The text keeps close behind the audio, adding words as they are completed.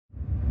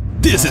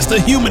This is the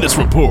Humanist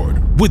Report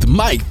with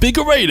Mike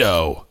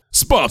Figueredo,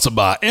 sponsored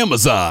by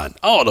Amazon,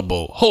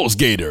 Audible,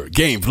 HostGator,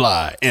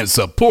 Gamefly, and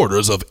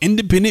supporters of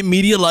independent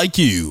media like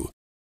you.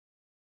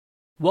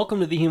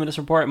 Welcome to the Humanist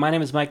Report. My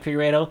name is Mike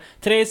Figueredo.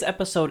 Today's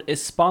episode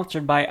is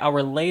sponsored by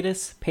our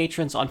latest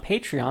patrons on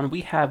Patreon.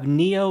 We have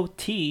Neo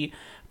T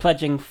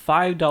pledging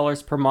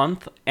 $5 per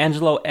month,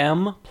 Angelo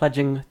M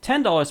pledging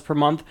 $10 per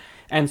month,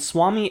 and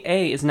Swami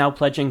A is now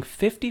pledging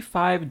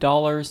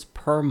 $55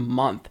 per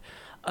month.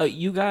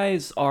 You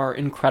guys are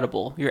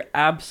incredible. You're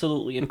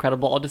absolutely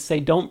incredible. I'll just say,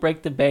 don't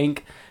break the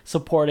bank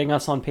supporting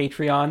us on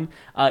Patreon.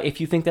 If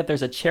you think that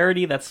there's a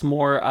charity that's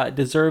more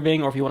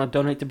deserving, or if you want to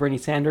donate to Bernie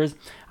Sanders,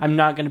 I'm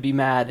not going to be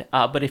mad.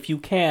 But if you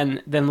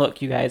can, then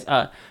look, you guys,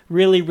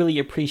 really, really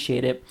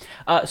appreciate it.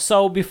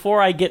 So before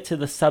I get to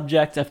the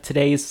subject of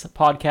today's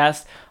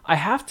podcast, I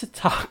have to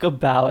talk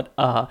about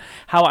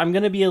how I'm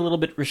going to be a little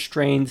bit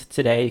restrained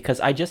today because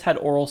I just had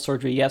oral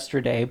surgery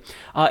yesterday.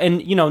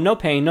 And, you know, no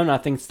pain, no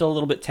nothing, still a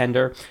little bit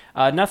tender.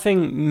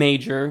 Nothing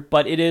major,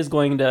 but it is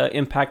going to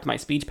impact my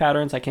speech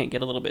patterns. I can't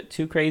get a little bit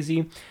too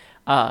crazy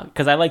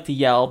because I like to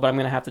yell, but I'm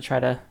going to have to try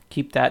to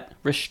keep that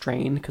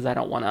restrained because I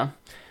don't want to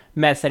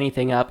mess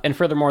anything up. And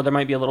furthermore, there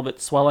might be a little bit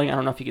swelling. I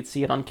don't know if you could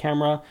see it on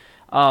camera.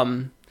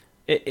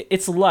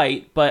 It's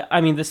light, but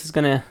I mean, this is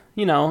going to,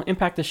 you know,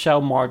 impact the show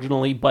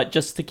marginally, but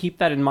just to keep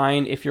that in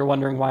mind if you're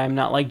wondering why I'm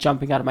not like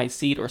jumping out of my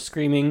seat or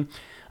screaming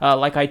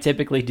like I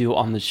typically do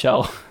on the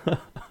show.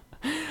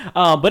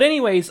 But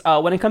anyways,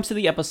 when it comes to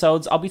the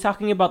episodes, I'll be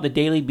talking about the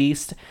Daily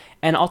Beast,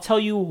 and I'll tell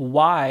you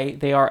why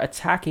they are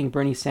attacking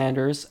Bernie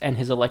Sanders and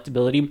his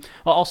electability.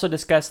 I'll also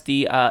discuss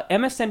the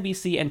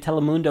MSNBC and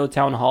Telemundo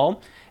town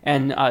hall,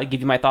 and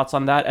give you my thoughts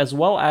on that, as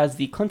well as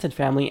the Clinton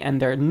family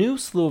and their new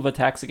slew of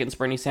attacks against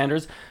Bernie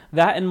Sanders.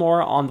 That and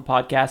more on the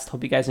podcast.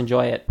 Hope you guys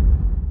enjoy it.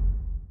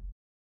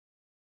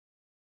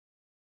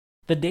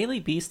 The Daily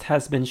Beast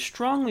has been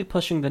strongly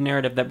pushing the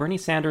narrative that Bernie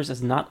Sanders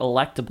is not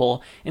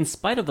electable, in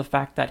spite of the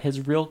fact that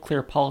his Real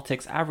Clear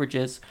Politics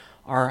averages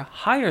are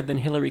higher than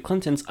Hillary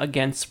Clinton's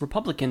against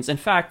Republicans. In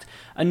fact,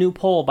 a new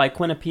poll by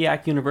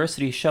Quinnipiac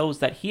University shows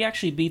that he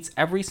actually beats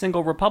every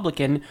single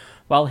Republican,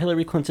 while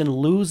Hillary Clinton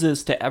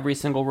loses to every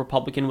single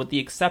Republican with the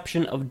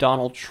exception of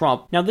Donald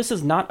Trump. Now, this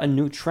is not a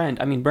new trend.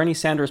 I mean, Bernie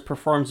Sanders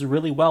performs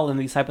really well in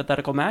these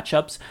hypothetical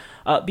matchups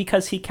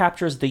because he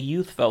captures the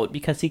youth vote,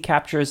 because he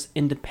captures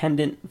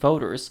independent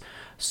voters.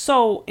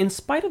 So, in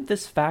spite of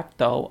this fact,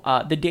 though,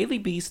 the Daily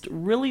Beast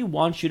really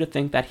wants you to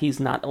think that he's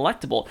not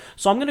electable.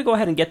 So I'm going to go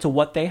ahead and get to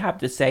what they have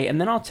to say, and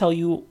then I'll tell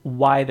you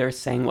why they're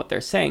saying what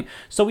they're saying.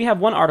 So we have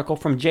one article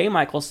from Jay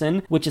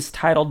Michelson, which is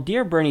titled,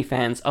 "Dear Bernie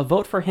Fans, a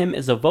vote for him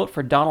is a vote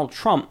for Donald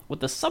Trump,"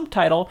 with the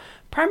subtitle,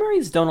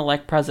 "Primaries don't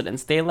elect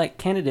presidents, they elect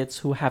candidates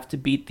who have to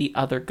beat the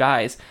other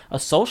guys. A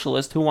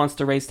socialist who wants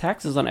to raise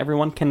taxes on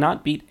everyone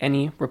cannot beat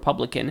any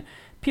Republican.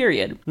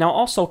 Period." Now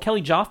also,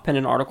 Kelly Joff penned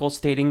an article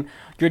stating,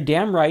 "You're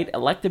damn right,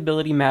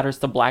 electability matters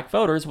to black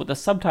voters," with the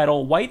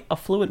subtitle, "White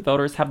affluent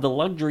voters have the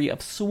luxury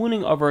of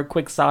swooning over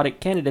quixotic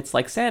candidates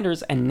like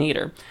Sanders and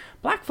Nader.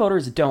 Black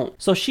voters don't."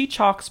 So she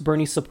chalks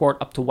Bernie's support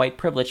up to white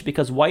privilege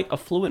because white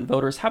affluent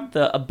voters have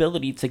the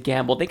ability to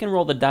gamble. They can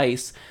roll the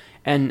dice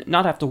and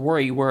not have to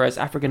worry, whereas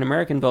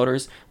African-American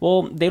voters,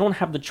 well, they don't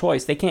have the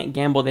choice. They can't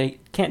gamble, they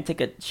can't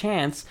take a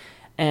chance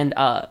and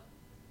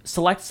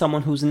select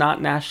someone who's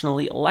not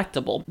nationally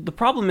electable. The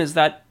problem is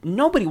that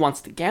nobody wants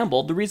to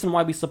gamble. The reason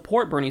why we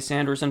support Bernie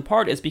Sanders in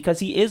part is because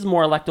he is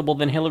more electable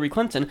than Hillary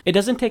Clinton. It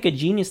doesn't take a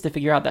genius to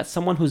figure out that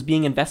someone who's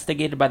being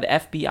investigated by the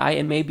FBI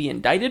and may be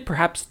indicted,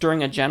 perhaps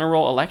during a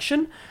general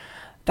election,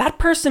 that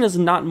person is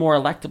not more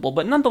electable.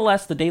 But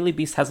nonetheless, the Daily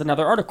Beast has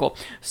another article.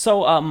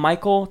 So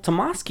Michael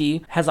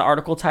Tomasky has an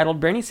article titled,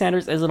 "Bernie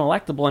Sanders isn't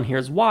electable and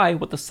here's why,"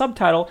 with the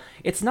subtitle,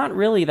 "It's not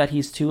really that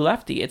he's too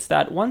lefty. It's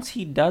that once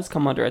he does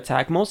come under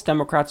attack, most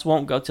Democrats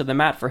won't go to the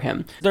mat for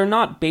him." They're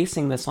not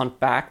basing this on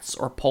facts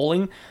or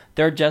polling.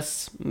 They're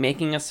just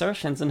making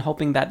assertions and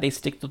hoping that they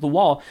stick to the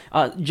wall.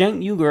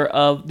 Cenk Uygur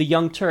of the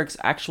Young Turks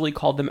actually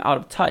called them out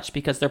of touch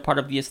because they're part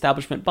of the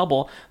establishment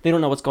bubble. They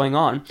don't know what's going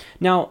on.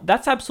 Now,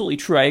 that's absolutely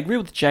true. I agree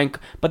with Cenk,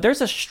 but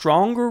there's a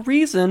stronger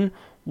reason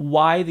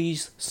why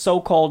these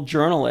so-called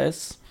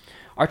journalists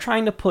are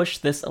trying to push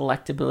this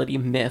electability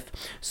myth.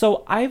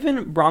 So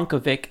Ivan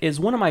Brankovic is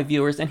one of my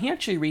viewers, and he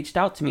actually reached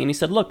out to me and he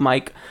said, "Look,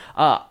 Mike,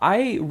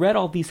 I read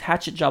all these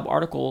hatchet job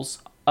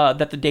articles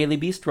that the Daily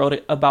Beast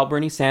wrote about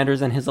Bernie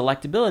Sanders and his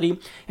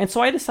electability, and so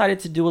I decided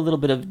to do a little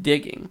bit of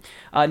digging."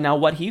 Now,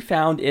 what he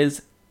found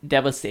is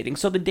devastating.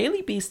 So the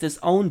Daily Beast is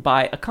owned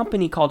by a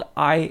company called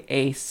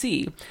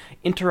IAC,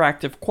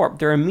 Interactive Corp.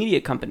 They're a media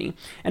company.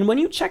 And when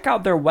you check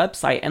out their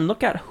website and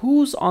look at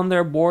who's on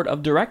their board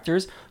of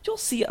directors, you'll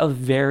see a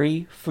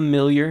very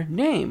familiar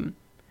name,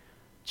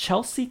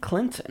 Chelsea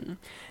Clinton.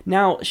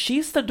 Now,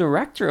 she's the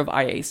director of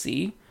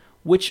IAC,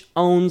 which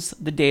owns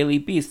the Daily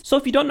Beast. So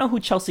if you don't know who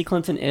Chelsea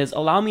Clinton is,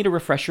 allow me to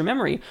refresh your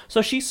memory.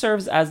 So she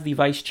serves as the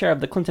vice chair of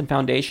the Clinton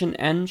Foundation,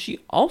 and she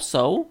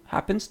also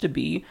happens to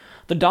be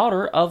the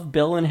daughter of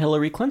Bill and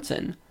Hillary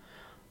Clinton.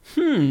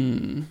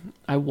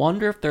 I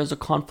wonder if there's a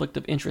conflict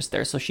of interest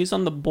there. So she's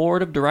on the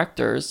board of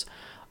directors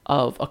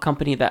of a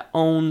company that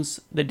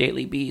owns the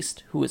Daily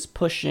Beast, who is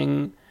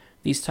pushing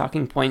these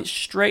talking points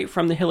straight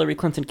from the Hillary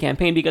Clinton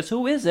campaign, because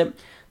who is it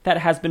that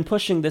has been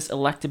pushing this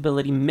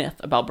electability myth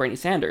about Bernie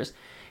Sanders?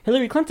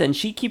 Hillary Clinton.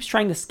 She keeps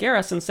trying to scare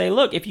us and say,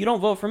 look, if you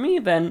don't vote for me,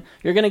 then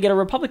you're going to get a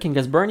Republican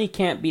because Bernie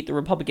can't beat the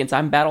Republicans.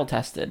 I'm battle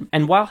tested.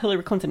 And while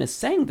Hillary Clinton is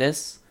saying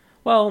this,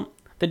 well,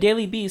 the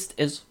Daily Beast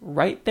is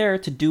right there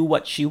to do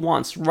what she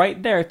wants,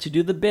 right there to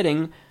do the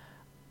bidding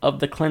of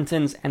the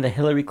Clintons and the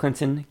Hillary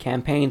Clinton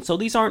campaign. So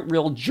these aren't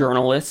real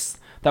journalists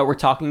that we're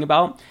talking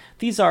about.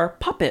 These are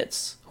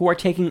puppets who are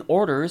taking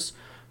orders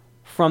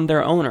from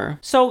their owner.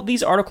 So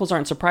these articles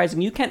aren't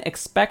surprising. You can't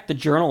expect the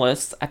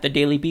journalists at the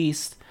Daily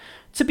Beast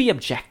to be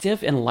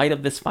objective in light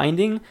of this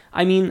finding.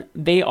 I mean,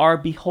 they are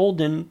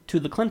beholden to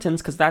the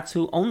Clintons because that's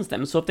who owns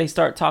them. So if they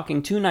start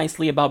talking too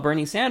nicely about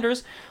Bernie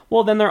Sanders,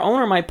 well, then their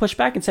owner might push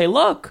back and say,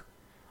 look,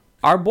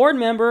 our board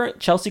member,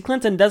 Chelsea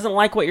Clinton, doesn't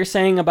like what you're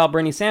saying about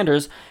Bernie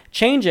Sanders.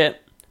 Change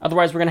it.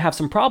 Otherwise, we're going to have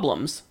some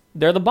problems.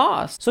 They're the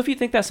boss. So if you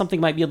think that something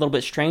might be a little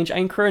bit strange, I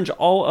encourage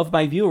all of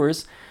my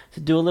viewers to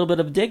do a little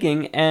bit of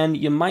digging, and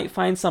you might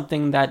find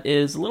something that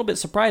is a little bit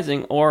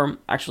surprising, or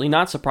actually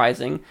not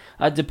surprising,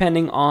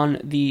 depending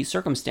on the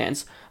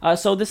circumstance.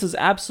 So this is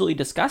absolutely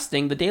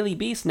disgusting. The Daily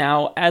Beast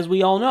now, as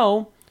we all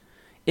know,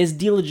 is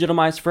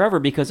delegitimized forever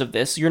because of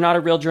this. You're not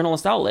a real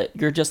journalist outlet.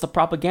 You're just a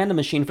propaganda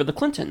machine for the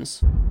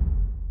Clintons.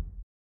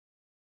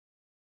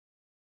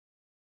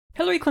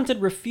 Hillary Clinton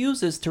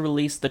refuses to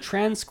release the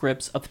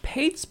transcripts of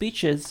paid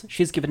speeches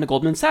she's given to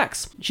Goldman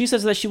Sachs. She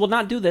says that she will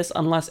not do this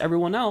unless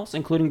everyone else,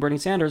 including Bernie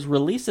Sanders,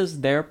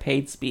 releases their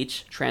paid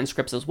speech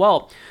transcripts as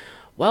well.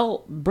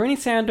 Well, Bernie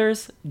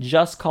Sanders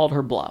just called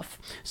her bluff.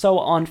 So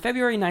on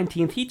February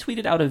 19th, he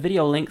tweeted out a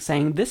video link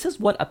saying, "This is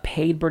what a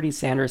paid Bernie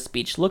Sanders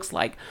speech looks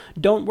like.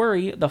 Don't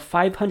worry, the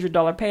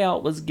 $500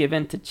 payout was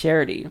given to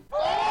charity."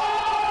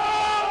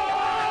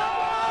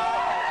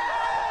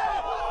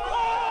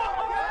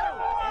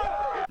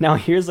 Now,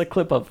 here's a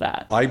clip of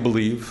that. I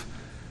believe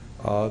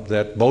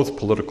that both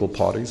political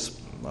parties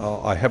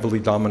are heavily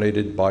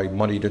dominated by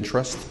moneyed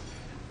interest,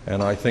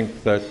 and I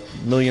think that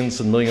millions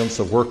and millions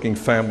of working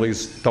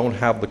families don't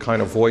have the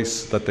kind of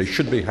voice that they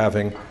should be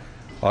having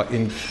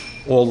in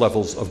all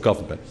levels of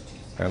government,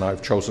 and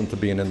I've chosen to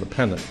be an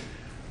independent.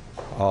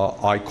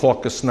 I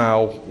caucus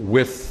now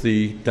with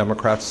the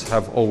Democrats,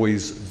 have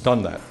always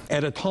done that.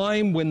 At a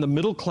time when the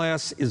middle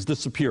class is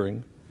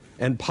disappearing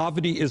and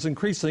poverty is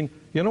increasing,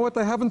 you know what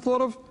they haven't thought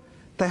of?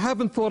 They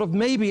haven't thought of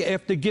maybe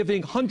after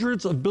giving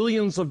hundreds of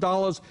billions of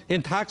dollars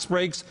in tax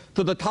breaks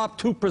to the top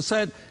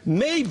 2%,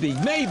 maybe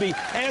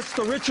ask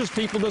the richest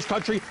people in this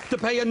country to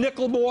pay a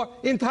nickel more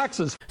in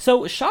taxes.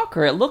 So,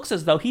 shocker, it looks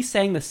as though he's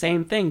saying the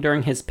same thing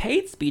during his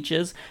paid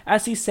speeches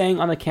as he's saying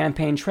on the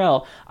campaign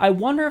trail. I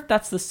wonder if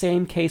that's the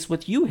same case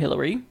with you,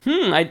 Hillary.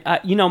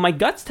 My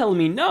gut's telling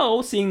me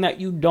no, seeing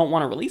that you don't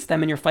want to release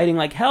them and you're fighting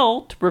like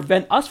hell to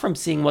prevent us from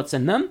seeing what's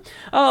in them.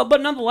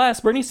 But nonetheless,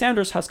 Bernie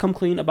Sanders has come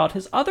clean about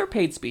his other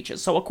paid speeches.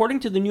 So according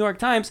to the New York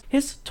Times,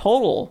 his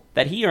total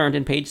that he earned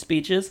in paid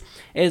speeches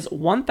is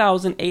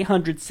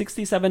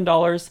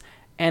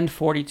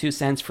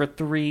 $1,867.42 for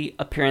 3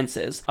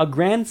 appearances. A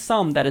grand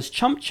sum that is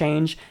chump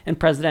change in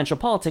presidential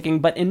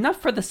politicking, but enough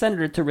for the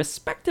senator to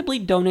respectably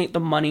donate the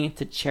money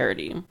to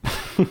charity.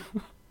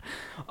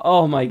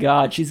 Oh my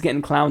God, she's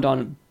getting clowned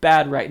on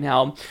bad right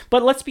now.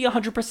 But let's be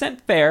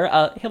 100%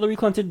 fair. Hillary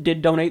Clinton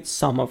did donate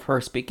some of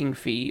her speaking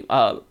fee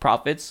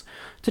profits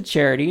to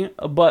charity,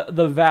 but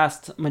the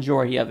vast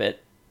majority of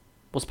it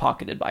was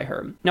pocketed by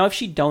her. Now, if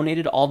she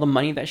donated all the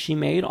money that she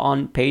made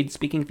on paid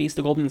speaking fees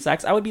to Goldman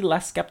Sachs, I would be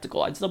less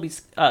skeptical. I'd still be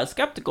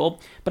skeptical,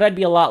 but I'd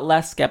be a lot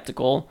less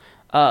skeptical.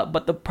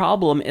 But the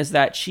problem is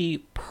that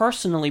she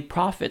personally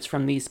profits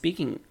from these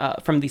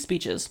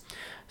speeches.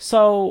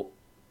 So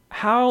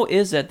how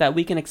is it that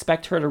we can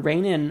expect her to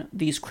rein in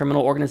these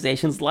criminal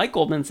organizations like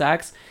Goldman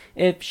Sachs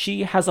if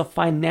she has a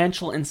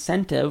financial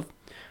incentive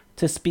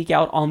to speak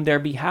out on their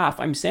behalf?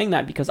 I'm saying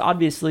that because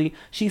obviously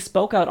she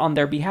spoke out on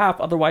their behalf,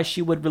 otherwise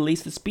she would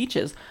release the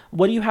speeches.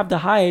 What do you have to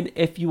hide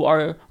if you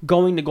are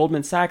going to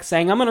Goldman Sachs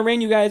saying, I'm going to rein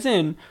you guys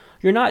in?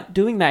 You're not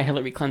doing that,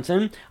 Hillary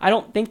Clinton. I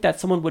don't think that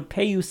someone would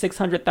pay you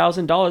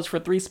 $600,000 for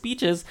 3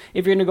 speeches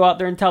if you're going to go out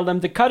there and tell them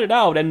to cut it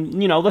out and,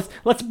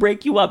 let's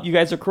break you up. You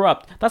guys are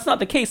corrupt. That's not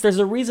the case. There's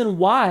a reason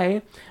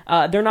why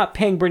they're not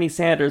paying Bernie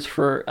Sanders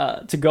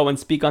to go and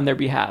speak on their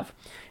behalf.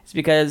 It's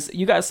because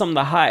you got something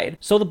to hide.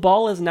 So the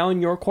ball is now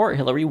in your court,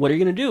 Hillary. What are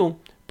you going to do?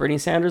 Bernie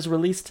Sanders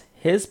released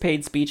his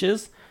paid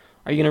speeches.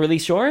 Are you going to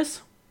release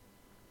yours?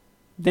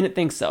 Didn't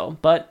think so.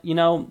 But,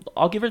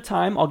 I'll give her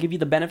time. I'll give you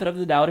the benefit of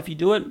the doubt. If you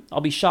do it,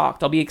 I'll be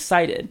shocked. I'll be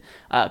excited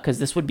because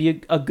this would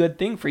be a good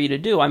thing for you to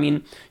do. I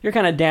mean, you're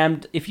kind of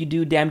damned if you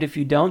do, damned if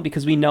you don't,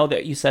 because we know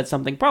that you said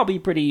something probably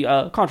pretty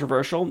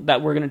controversial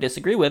that we're going to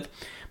disagree with.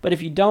 But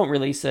if you don't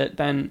release it,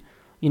 then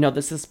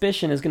the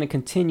suspicion is going to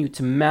continue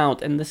to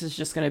mount, and this is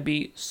just going to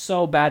be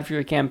so bad for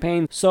your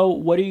campaign. So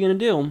what are you going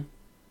to do?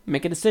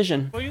 Make a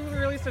decision. Will you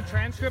release a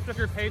transcript of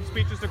your paid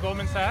speeches to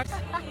Goldman Sachs?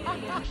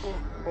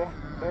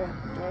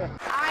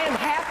 I am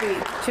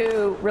happy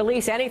to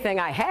release anything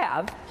I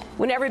have.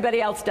 when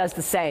everybody else does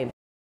the same.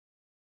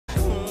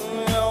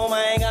 Oh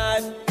my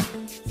God,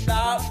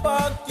 stop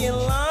fucking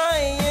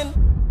lying.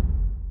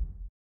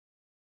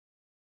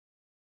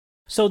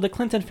 So the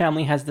Clinton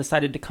family has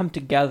decided to come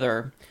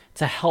together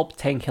to help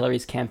tank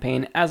Hillary's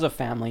campaign as a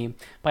family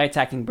by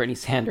attacking Bernie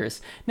Sanders.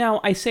 Now,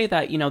 I say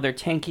that, they're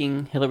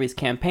tanking Hillary's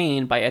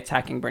campaign by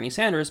attacking Bernie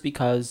Sanders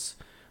because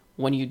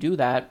when you do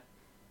that,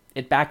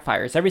 it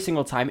backfires every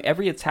single time.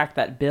 Every attack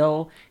that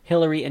Bill,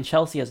 Hillary, and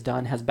Chelsea has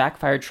done has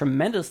backfired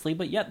tremendously,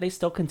 but yet they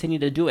still continue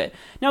to do it.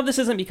 Now, this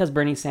isn't because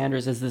Bernie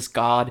Sanders is this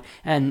god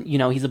and,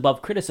 he's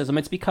above criticism.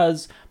 It's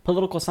because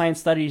political science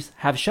studies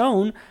have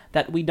shown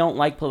that we don't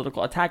like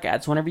political attack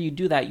ads. Whenever you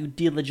do that, you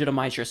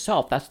delegitimize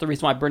yourself. That's the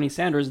reason why Bernie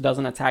Sanders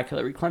doesn't attack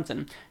Hillary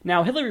Clinton.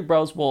 Now, Hillary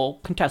bros will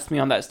contest me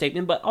on that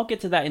statement, but I'll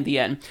get to that in the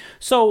end.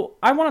 So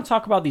I want to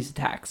talk about these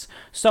attacks.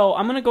 So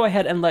I'm going to go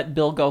ahead and let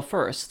Bill go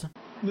first.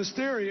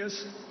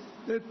 Mysterious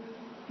that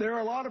there are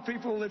a lot of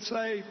people that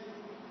say,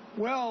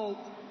 well,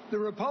 the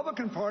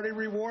Republican Party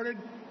rewarded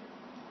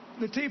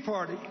the Tea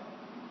Party.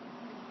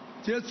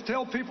 Just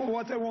tell people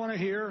what they want to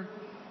hear,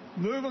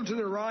 move them to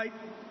the right,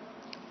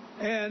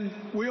 and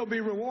we'll be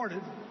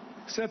rewarded,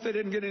 except they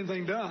didn't get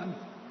anything done.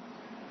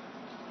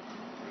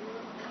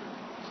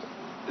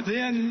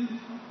 Then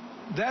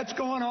that's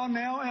going on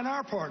now in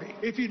our party.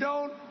 If you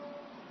don't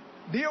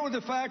deal with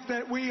the fact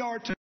that we are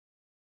too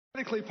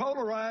politically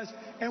polarized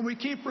and we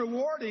keep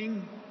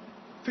rewarding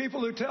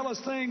people who tell us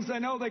things they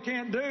know they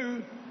can't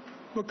do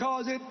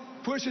because it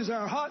pushes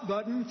our hot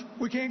buttons,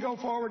 we can't go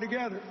forward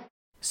together.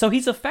 So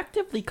he's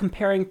effectively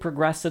comparing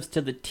progressives to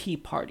the Tea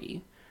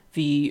Party,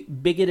 the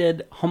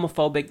bigoted,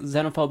 homophobic,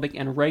 xenophobic,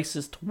 and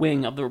racist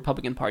wing of the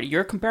Republican Party.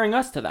 You're comparing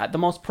us to that, the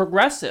most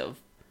progressive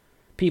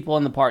people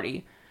in the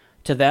party.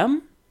 To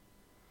them?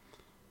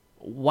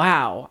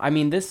 Wow. I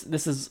mean, this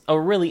is a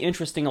really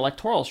interesting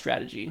electoral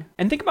strategy.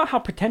 And think about how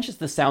pretentious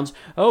this sounds.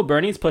 Oh,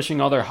 Bernie's pushing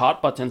all their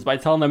hot buttons by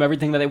telling them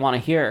everything that they want to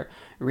hear.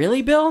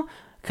 Really, Bill?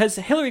 Because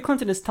Hillary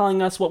Clinton is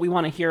telling us what we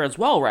want to hear as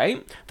well,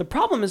 right? The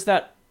problem is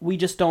that we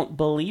just don't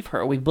believe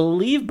her. We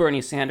believe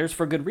Bernie Sanders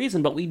for good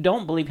reason, but we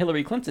don't believe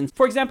Hillary Clinton.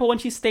 For example, when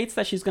she states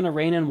that she's going to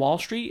rein in Wall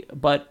Street,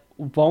 but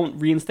won't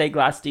reinstate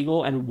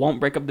Glass-Steagall and won't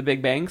break up the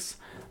big banks,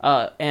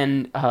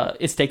 and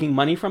is taking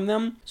money from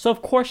them. So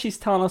of course she's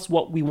telling us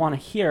what we want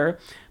to hear,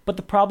 but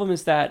the problem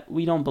is that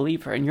we don't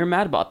believe her, and you're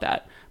mad about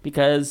that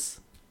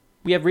because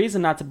we have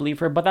reason not to believe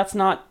her, but that's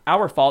not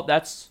our fault,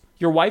 that's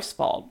your wife's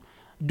fault.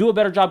 Do a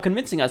better job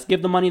convincing us.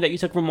 Give the money that you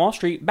took from Wall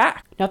Street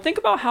back. Now think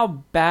about how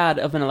bad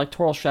of an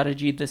electoral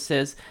strategy this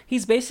is.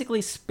 He's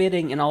basically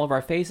spitting in all of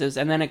our faces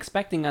and then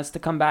expecting us to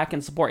come back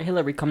and support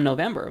Hillary come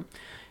November.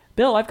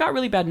 Bill, I've got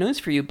really bad news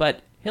for you,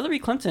 but Hillary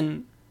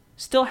Clinton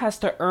still has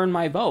to earn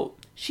my vote.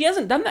 She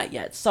hasn't done that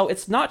yet, so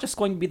it's not just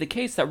going to be the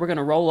case that we're going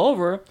to roll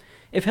over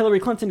if Hillary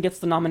Clinton gets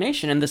the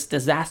nomination in this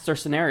disaster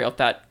scenario. If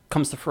that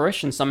comes to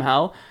fruition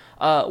somehow,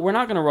 we're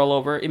not going to roll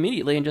over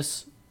immediately and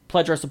just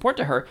pledge our support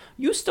to her.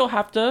 You still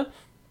have to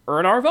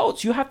earn our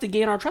votes. You have to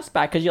gain our trust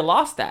back because you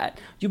lost that.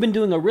 You've been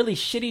doing a really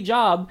shitty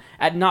job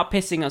at not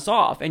pissing us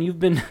off, and you've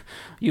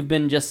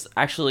been just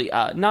actually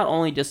not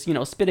only just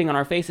spitting on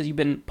our faces, you've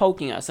been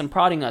poking us and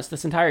prodding us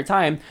this entire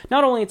time.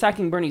 Not only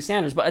attacking Bernie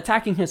Sanders, but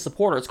attacking his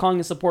supporters, calling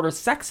his supporters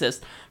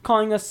sexist,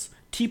 calling us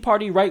Tea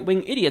Party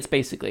right-wing idiots,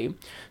 basically.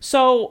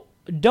 So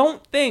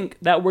don't think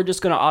that we're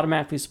just going to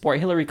automatically support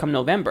Hillary come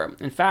November.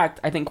 In fact,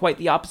 I think quite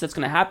the opposite's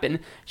going to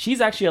happen.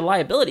 She's actually a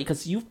liability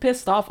because you've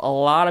pissed off a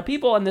lot of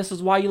people, and this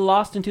is why you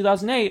lost in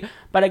 2008,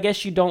 but I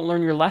guess you don't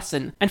learn your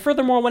lesson. And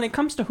furthermore, when it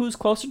comes to who's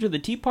closer to the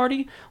Tea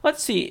Party,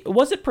 let's see,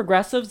 was it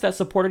progressives that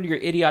supported your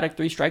idiotic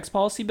 3 strikes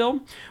policy bill?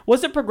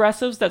 Was it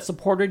progressives that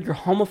supported your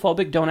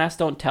homophobic don't ask,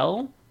 don't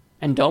tell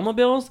and DOMA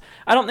bills?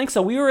 I don't think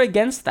so. We were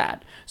against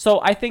that. So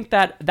I think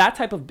that that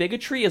type of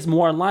bigotry is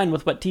more in line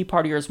with what Tea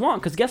Partiers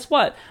want. Because guess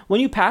what?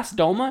 When you pass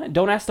DOMA,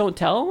 don't ask, don't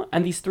tell,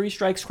 and these 3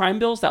 strikes crime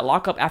bills that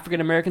lock up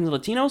African Americans and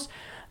Latinos,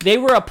 they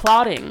were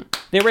applauding.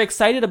 They were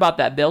excited about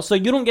that bill. So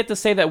you don't get to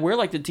say that we're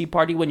like the Tea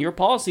Party when your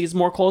policies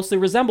more closely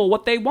resemble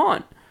what they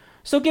want.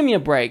 So give me a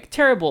break.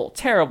 Terrible,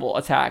 terrible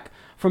attack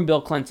from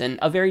Bill Clinton,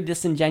 a very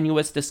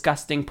disingenuous,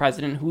 disgusting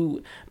president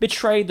who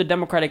betrayed the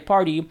Democratic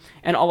Party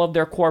and all of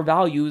their core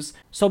values.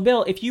 So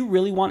Bill, if you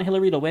really want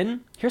Hillary to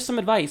win, here's some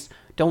advice.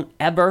 Don't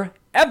ever,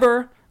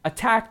 ever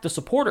attack the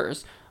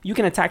supporters. You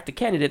can attack the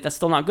candidate, that's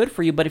still not good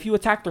for you, but if you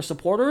attack their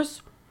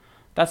supporters,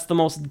 that's the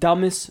most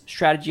dumbest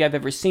strategy I've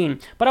ever seen.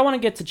 But I want to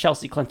get to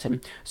Chelsea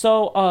Clinton.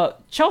 So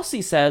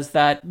Chelsea says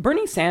that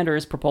Bernie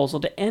Sanders' proposal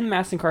to end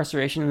mass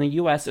incarceration in the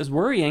U.S. is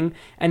worrying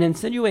and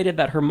insinuated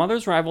that her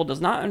mother's rival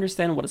does not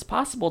understand what is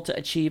possible to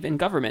achieve in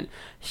government.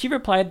 She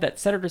replied that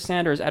Senator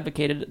Sanders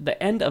advocated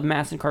the end of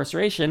mass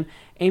incarceration,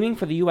 aiming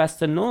for the U.S.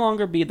 to no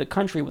longer be the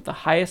country with the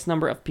highest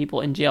number of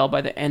people in jail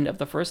by the end of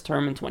the first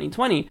term in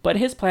 2020, but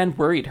his plan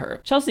worried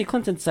her. Chelsea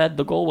Clinton said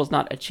the goal was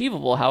not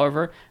achievable,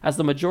 however, as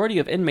the majority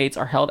of inmates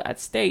are held at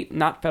state,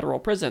 not federal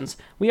prisons.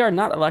 We are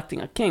not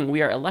electing a king.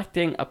 We are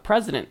electing a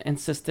president,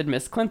 insisted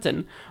Miss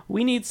Clinton.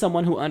 We need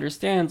someone who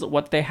understands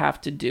what they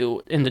have to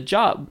do in the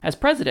job as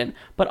president,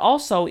 but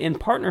also in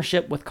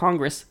partnership with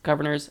Congress,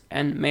 governors,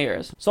 and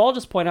mayors. So I'll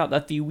just point out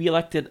that the "we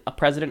elected a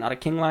president, not a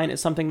king" line is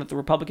something that the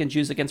Republicans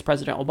use against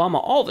President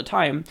Obama all the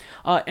time.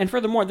 And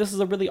furthermore, this is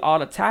a really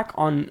odd attack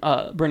on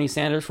Bernie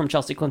Sanders from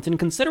Chelsea Clinton,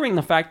 considering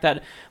the fact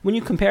that when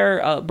you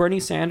compare Bernie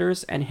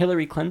Sanders and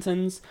Hillary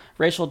Clinton's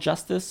racial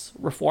justice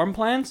reform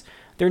plans,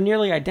 they're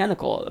nearly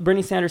identical.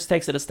 Bernie Sanders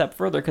takes it a step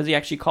further because he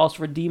actually calls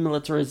for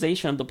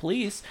demilitarization of the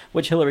police,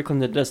 which Hillary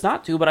Clinton does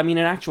not do. But I mean,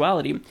 in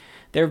actuality,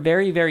 they're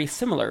very, very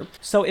similar.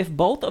 So if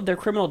both of their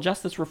criminal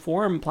justice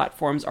reform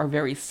platforms are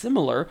very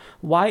similar,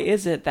 why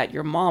is it that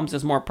your mom's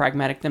is more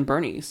pragmatic than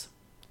Bernie's?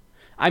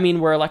 I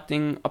mean, we're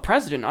electing a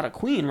president, not a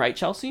queen, right,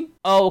 Chelsea?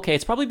 Oh, okay,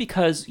 it's probably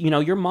because,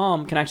 your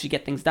mom can actually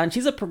get things done.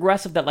 She's a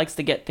progressive that likes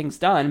to get things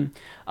done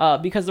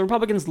because the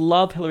Republicans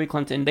love Hillary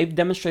Clinton. They've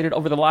demonstrated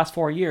over the last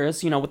 4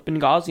 years, with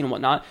Benghazi and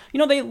whatnot.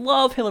 They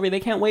love Hillary.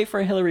 They can't wait for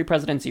a Hillary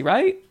presidency,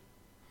 right?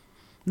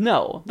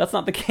 No, that's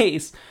not the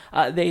case.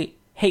 They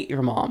hate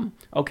your mom,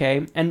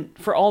 okay? And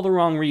for all the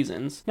wrong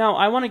reasons. Now,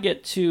 I want to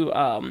get to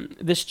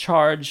this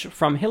charge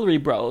from Hillary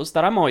bros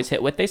that I'm always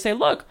hit with. They say,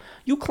 look,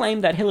 you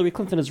claim that Hillary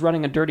Clinton is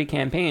running a dirty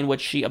campaign,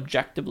 which she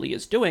objectively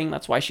is doing.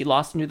 That's why she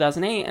lost in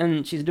 2008,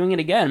 and she's doing it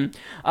again.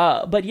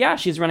 But yeah,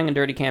 she's running a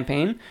dirty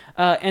campaign.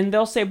 And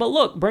they'll say, but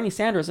look, Bernie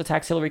Sanders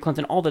attacks Hillary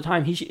Clinton all the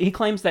time. He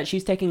claims that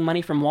she's taking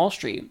money from Wall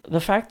Street.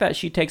 The fact that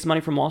she takes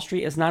money from Wall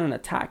Street is not an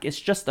attack. It's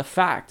just a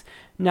fact.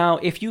 Now,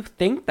 if you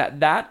think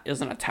that that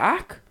is an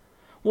attack,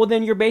 well,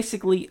 then you're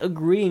basically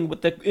agreeing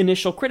with the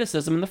initial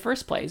criticism in the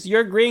first place.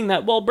 You're agreeing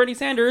that, well, Bernie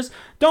Sanders,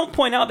 don't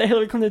point out that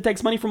Hillary Clinton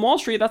takes money from Wall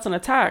Street. That's an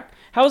attack.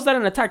 How is that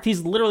an attack?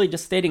 He's literally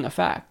just stating a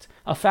fact.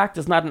 A fact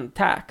is not an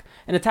attack.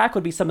 An attack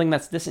would be something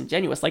that's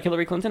disingenuous, like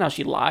Hillary Clinton, how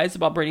she lies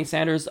about Bernie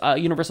Sanders'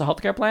 universal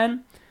healthcare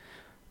plan,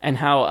 and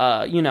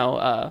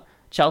how,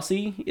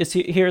 Chelsea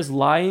is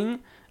lying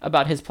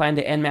about his plan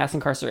to end mass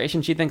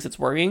incarceration. She thinks it's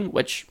worrying,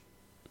 which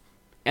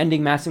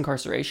ending mass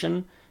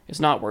incarceration is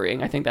not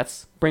worrying. I think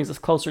that brings us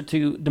closer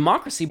to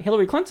democracy.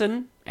 Hillary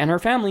Clinton and her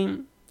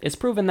family is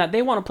proven that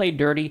they want to play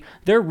dirty.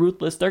 They're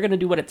ruthless. They're going to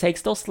do what it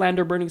takes. They'll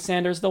slander Bernie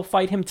Sanders. They'll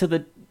fight him to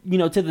the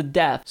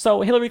death.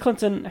 So Hillary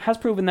Clinton has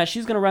proven that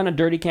she's going to run a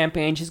dirty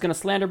campaign. She's going to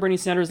slander Bernie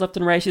Sanders left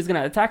and right. She's going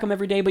to attack him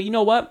every day. But you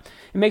know what?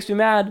 It makes me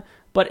mad.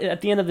 But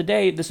at the end of the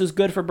day, this is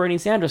good for Bernie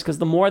Sanders because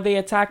the more they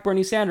attack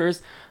Bernie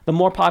Sanders, the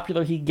more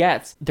popular he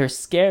gets. They're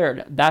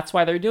scared. That's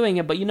why they're doing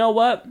it. But you know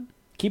what?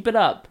 Keep it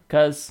up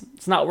because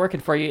it's not working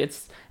for you.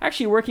 It's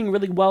actually working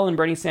really well in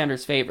Bernie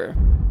Sanders' favor.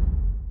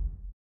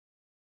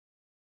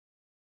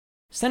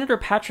 Senator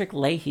Patrick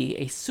Leahy,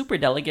 a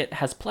superdelegate,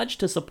 has pledged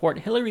to support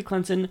Hillary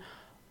Clinton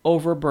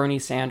over Bernie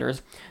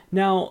Sanders.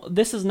 Now,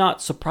 this is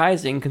not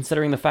surprising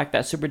considering the fact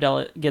that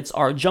superdelegates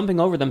are jumping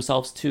over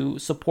themselves to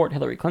support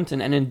Hillary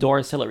Clinton and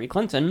endorse Hillary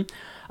Clinton.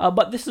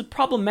 But this is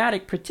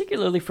problematic,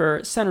 particularly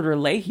for Senator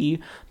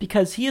Leahy,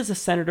 because he is a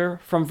senator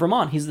from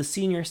Vermont. He's the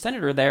senior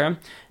senator there.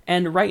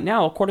 And right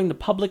now, according to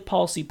public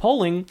policy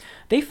polling,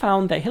 they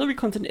found that Hillary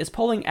Clinton is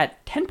polling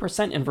at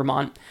 10% in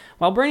Vermont,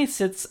 while Bernie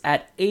sits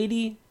at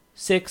 86%.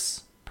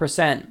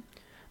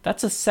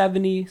 That's a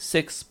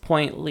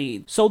 76-point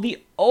lead. So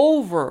the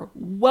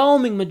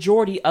overwhelming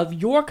majority of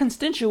your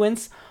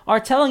constituents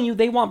are telling you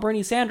they want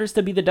Bernie Sanders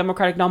to be the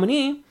Democratic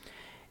nominee,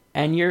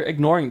 and you're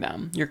ignoring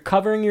them. You're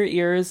covering your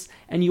ears,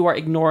 and you are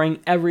ignoring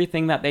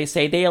everything that they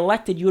say. They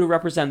elected you to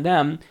represent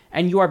them,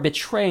 and you are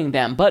betraying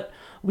them. But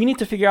we need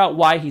to figure out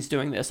why he's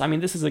doing this. I mean,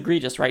 this is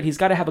egregious, right? He's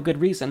got to have a good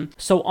reason.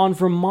 So on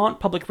Vermont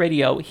Public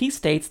Radio, he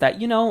states that,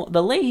 the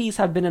Leahys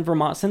have been in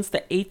Vermont since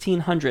the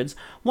 1800s.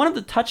 One of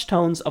the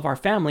touchstones of our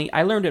family,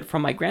 I learned it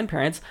from my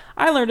grandparents,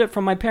 I learned it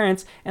from my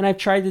parents, and I've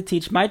tried to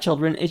teach my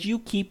children, is you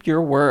keep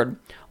your word.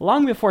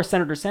 Long before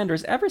Senator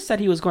Sanders ever said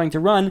he was going to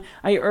run,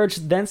 I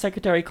urged then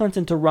Secretary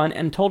Clinton to run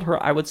and told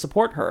her I would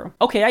support her.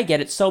 Okay, I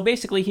get it. So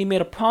basically he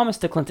made a promise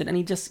to Clinton and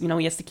he just,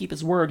 he has to keep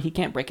his word. He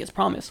can't break his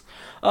promise.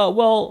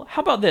 Well,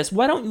 how about this?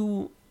 Why don't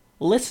you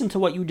listen to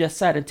what you just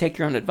said and take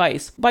your own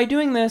advice? By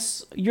doing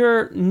this,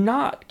 you're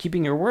not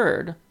keeping your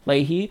word,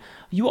 Leahy.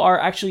 You are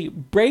actually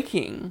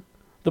breaking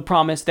the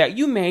promise that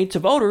you made to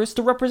voters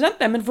to represent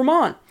them in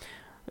Vermont.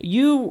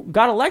 You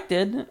got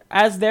elected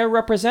as their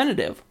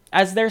representative,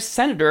 as their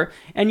senator,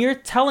 and you're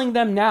telling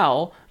them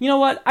now, you know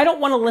what, I don't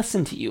want to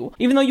listen to you.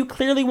 Even though you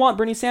clearly want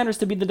Bernie Sanders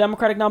to be the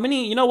Democratic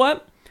nominee, you know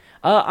what?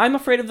 I'm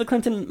afraid of the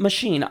Clinton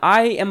machine.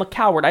 I am a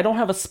coward. I don't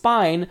have a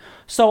spine,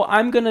 so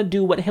I'm gonna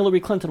do what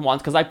Hillary Clinton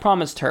wants because I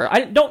promised her.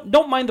 I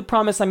don't mind the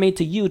promise I made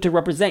to you to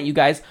represent you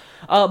guys,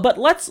 but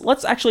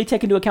let's actually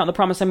take into account the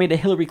promise I made to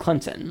Hillary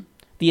Clinton,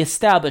 the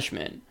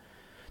establishment.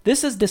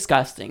 This is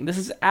disgusting. This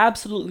is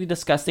absolutely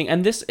disgusting,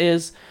 and this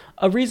is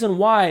a reason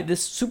why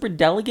this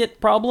superdelegate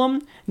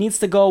problem needs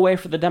to go away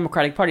for the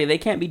Democratic Party. They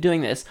can't be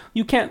doing this.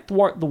 You can't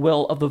thwart the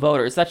will of the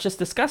voters. That's just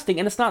disgusting,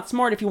 and it's not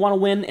smart if you want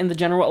to win in the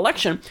general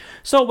election.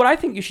 So what I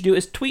think you should do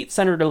is tweet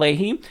Senator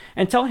Leahy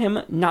and tell him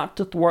not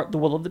to thwart the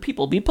will of the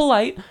people. Be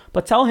polite,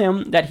 but tell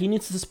him that he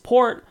needs to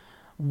support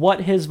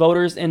what his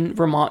voters in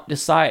Vermont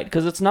decide,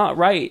 because it's not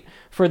right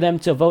for them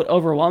to vote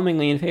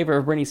overwhelmingly in favor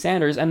of Bernie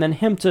Sanders and then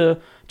him to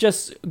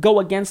just go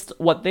against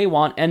what they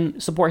want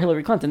and support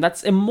Hillary Clinton.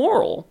 That's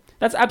immoral.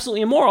 That's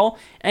absolutely immoral.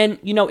 And,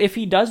 if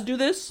he does do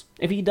this,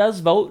 if he does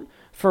vote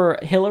for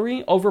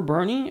Hillary over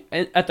Bernie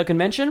at the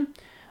convention,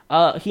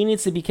 he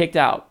needs to be kicked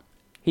out.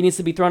 He needs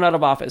to be thrown out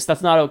of office.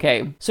 That's not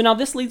okay. So now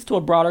this leads to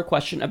a broader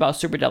question about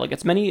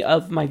superdelegates. Many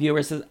of my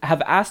viewers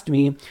have asked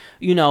me,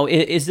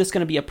 is this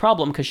going to be a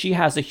problem? Because she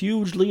has a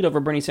huge lead over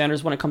Bernie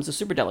Sanders when it comes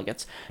to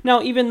superdelegates.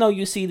 Now, even though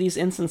you see these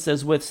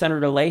instances with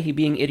Senator Leahy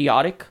being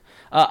idiotic,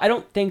 I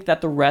don't think that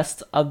the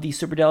rest of the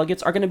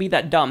superdelegates are going to be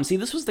that dumb. See,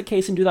 this was the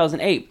case in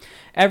 2008.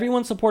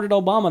 Everyone supported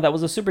Obama that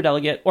was a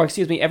superdelegate, or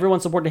excuse me,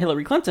 everyone supported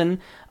Hillary Clinton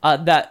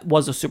that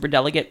was a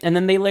superdelegate, and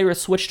then they later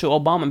switched to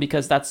Obama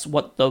because that's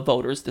what the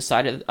voters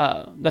decided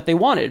that they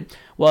wanted,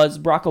 was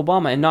Barack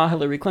Obama and not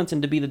Hillary Clinton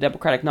to be the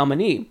Democratic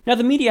nominee. Now,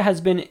 the media has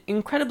been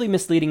incredibly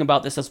misleading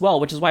about this as well,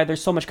 which is why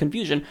there's so much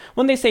confusion.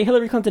 When they say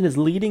Hillary Clinton is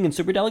leading in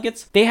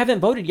superdelegates, they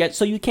haven't voted yet,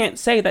 so you can't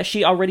say that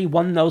she already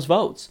won those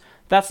votes.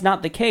 That's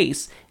not the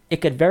case. It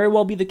could very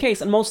well be the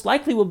case, and most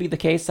likely will be the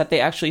case, that they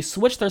actually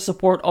switch their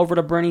support over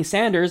to Bernie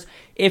Sanders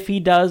if he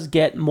does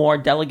get more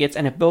delegates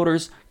and if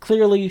voters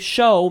clearly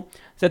show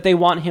that they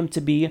want him to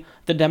be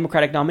the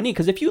Democratic nominee.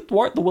 Because if you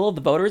thwart the will of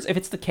the voters, if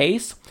it's the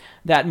case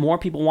that more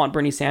people want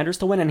Bernie Sanders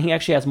to win and he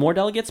actually has more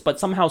delegates, but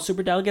somehow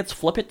superdelegates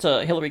flip it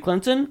to Hillary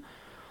Clinton,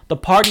 the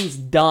party's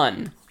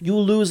done. You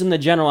lose in the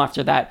general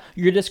after that.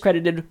 You're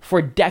discredited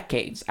for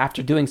decades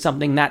after doing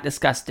something that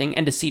disgusting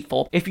and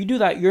deceitful. If you do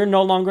that, you're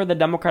no longer the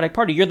Democratic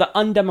Party. You're the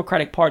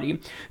undemocratic party.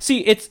 See,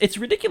 it's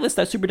ridiculous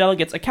that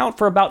superdelegates account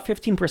for about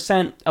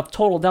 15% of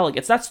total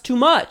delegates. That's too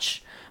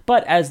much.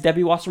 But as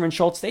Debbie Wasserman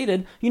Schultz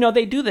stated,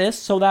 they do this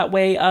so that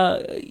way,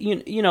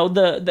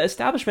 the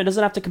establishment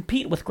doesn't have to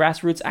compete with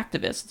grassroots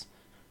activists.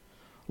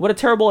 What a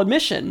terrible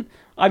admission.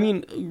 I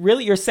mean,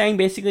 really, you're saying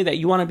basically that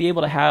you want to be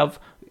able to have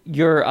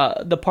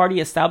the party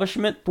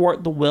establishment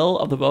thwart the will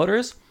of the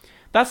voters?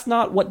 That's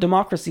not what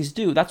democracies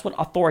do. That's what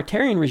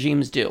authoritarian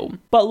regimes do.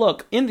 But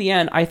look, in the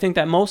end, I think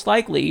that most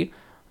likely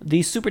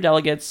these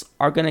superdelegates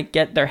are going to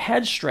get their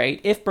heads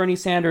straight if Bernie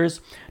Sanders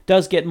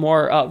does get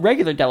more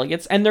regular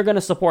delegates, and they're going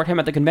to support him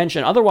at the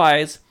convention.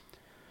 Otherwise,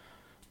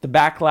 the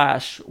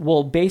backlash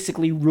will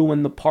basically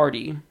ruin the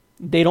party.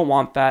 They don't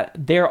want that.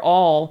 They're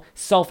all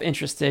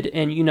self-interested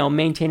in,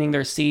 maintaining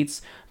their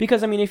seats.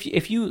 Because, I mean,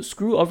 if you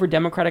screw over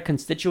Democratic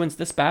constituents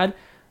this bad,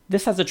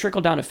 this has a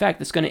trickle-down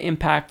effect. It's going to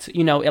impact,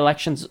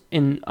 elections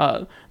in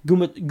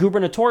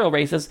gubernatorial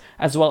races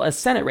as well as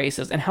Senate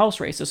races and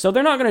House races. So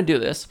they're not going to do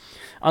this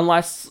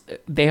unless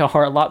they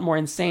are a lot more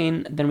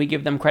insane than we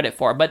give them credit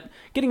for. But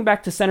getting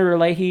back to Senator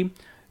Leahy,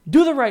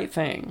 do the right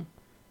thing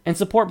and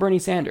support Bernie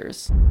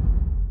Sanders.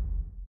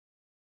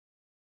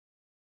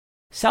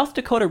 South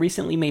Dakota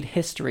recently made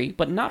history,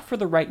 but not for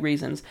the right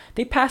reasons.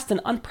 They passed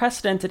an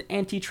unprecedented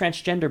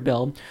anti-transgender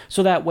bill,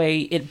 so that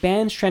way it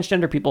bans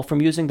transgender people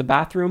from using the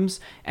bathrooms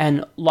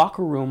and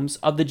locker rooms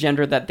of the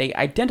gender that they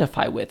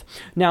identify with.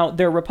 Now,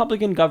 their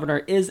Republican governor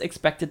is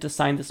expected to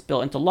sign this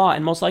bill into law,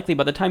 and most likely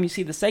by the time you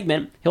see the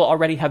segment, he'll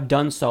already have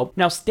done so.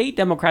 Now, state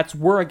Democrats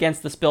were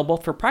against this bill,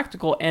 both for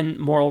practical and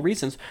moral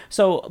reasons.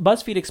 So,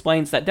 BuzzFeed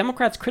explains that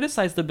Democrats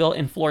criticized the bill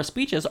in floor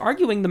speeches,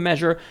 arguing the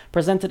measure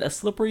presented a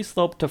slippery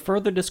slope to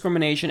further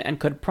discrimination and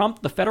could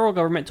prompt the federal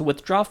government to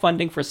withdraw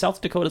funding for South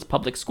Dakota's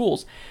public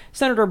schools.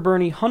 Senator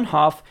Bernie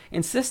Hunhoff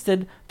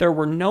insisted there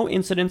were no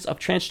incidents of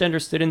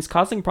transgender students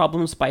causing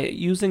problems by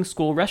using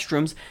school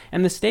restrooms,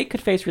 and the state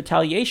could face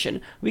retaliation.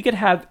 We could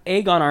have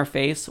egg on our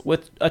face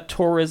with a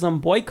tourism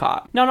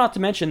boycott. Now, not to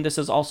mention, this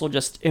is also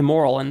just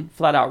immoral and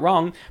flat out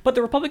wrong, but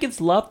the Republicans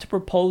love to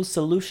propose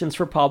solutions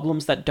for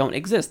problems that don't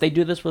exist. They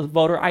do this with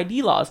voter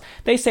ID laws.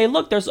 They say,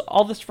 look, there's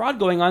all this fraud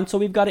going on, so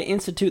we've got to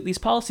institute these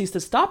policies to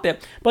stop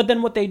it. But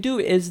then what they do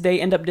is they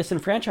end up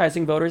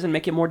disenfranchising voters and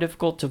make it more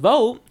difficult to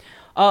vote.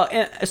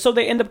 And so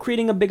they end up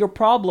creating a bigger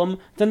problem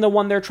than the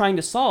one they're trying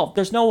to solve.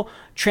 There's no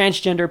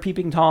transgender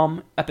peeping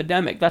Tom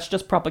epidemic. That's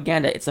just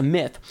propaganda. It's a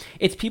myth.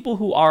 It's people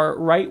who are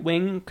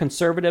right-wing,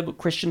 conservative,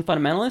 Christian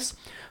fundamentalists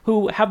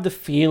who have the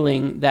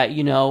feeling that,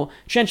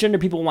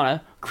 transgender people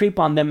want to creep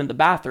on them in the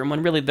bathroom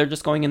when really they're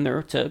just going in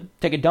there to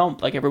take a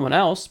dump like everyone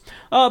else.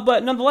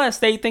 But nonetheless,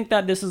 they think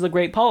that this is a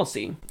great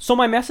policy. So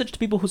my message to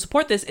people who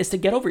support this is to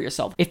get over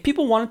yourself. If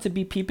people wanted to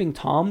be peeping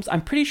Toms,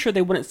 I'm pretty sure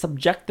they wouldn't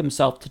subject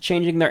themselves to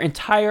changing their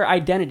entire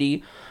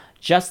identity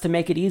just to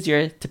make it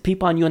easier to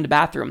peep on you in the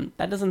bathroom.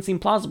 That doesn't seem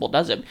plausible,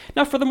 does it?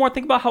 Now, furthermore,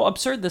 think about how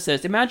absurd this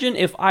is. Imagine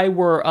if I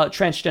were a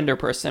transgender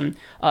person,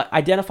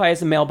 identify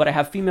as a male, but I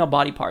have female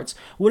body parts.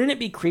 Wouldn't it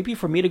be creepy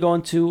for me to go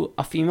into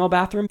a female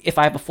bathroom if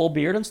I have a full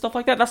beard and stuff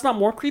like that? That's not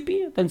more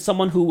creepy than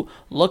someone who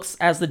looks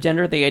as the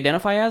gender they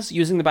identify as,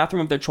 using the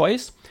bathroom of their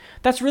choice?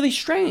 That's really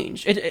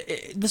strange.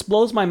 This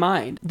blows my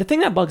mind. The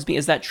thing that bugs me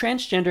is that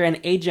transgender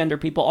and agender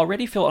people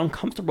already feel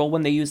uncomfortable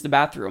when they use the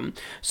bathroom.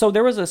 So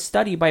there was a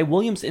study by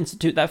Williams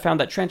Institute that found found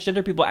that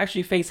transgender people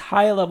actually face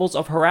high levels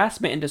of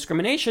harassment and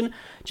discrimination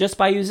just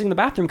by using the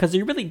bathroom, because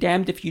you're really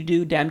damned if you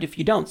do, damned if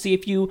you don't. See,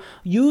 if you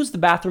use the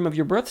bathroom of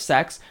your birth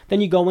sex,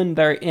 then you go in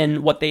there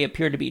in what they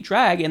appear to be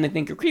drag and they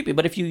think you're creepy.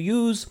 But if you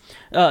use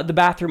the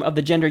bathroom of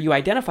the gender you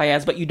identify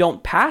as, but you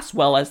don't pass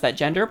well as that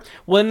gender,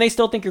 well, then they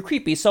still think you're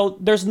creepy. So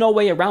there's no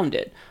way around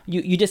it.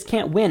 You just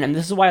can't win. And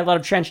this is why a lot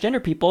of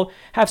transgender people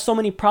have so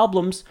many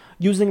problems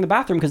using the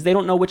bathroom, because they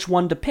don't know which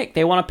one to pick.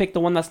 They want to pick the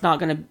one that's not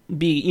going to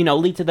be,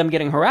 lead to them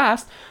getting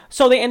harassed.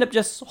 So they end up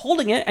just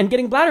holding it and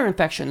getting bladder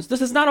infections.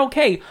 This is not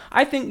okay.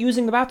 I think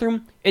using the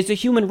bathroom is a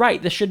human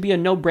right. This should be a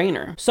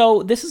no-brainer.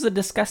 So this is a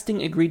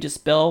disgusting, egregious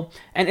bill,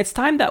 and it's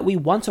time that we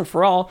once and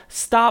for all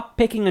stop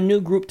picking a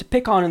new group to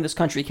pick on in this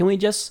country. Can we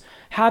just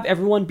have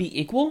everyone be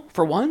equal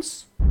for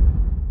once?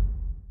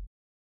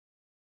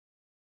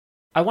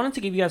 I wanted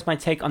to give you guys my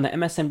take on the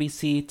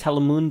MSNBC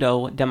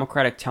Telemundo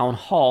Democratic Town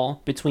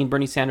Hall between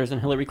Bernie Sanders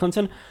and Hillary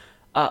Clinton.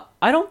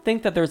 I don't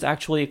think that there's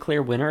actually a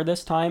clear winner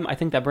this time. I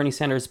think that Bernie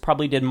Sanders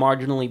probably did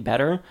marginally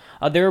better.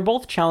 They were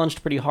both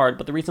challenged pretty hard,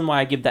 but the reason why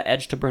I give the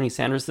edge to Bernie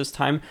Sanders this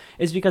time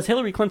is because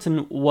Hillary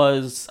Clinton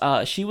was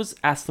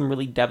asked some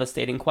really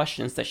devastating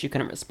questions that she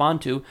couldn't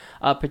respond to,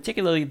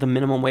 particularly the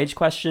minimum wage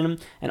question,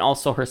 and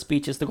also her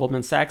speeches to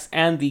Goldman Sachs,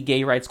 and the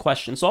gay rights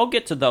question. So I'll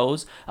get to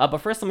those, but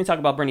first let me talk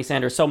about Bernie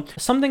Sanders. So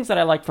some things that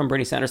I like from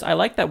Bernie Sanders. I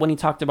like that when he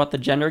talked about the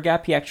gender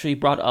gap, he actually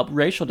brought up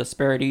racial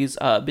disparities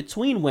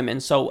between women.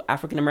 So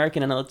African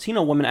American and Latino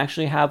women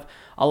actually have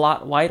a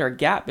lot wider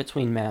gap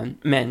between men,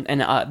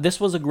 and this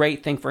was a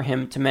great thing for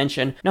him to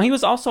mention. Now, he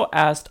was also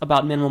asked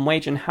about minimum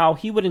wage and how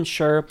he would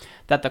ensure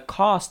that the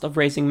cost of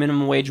raising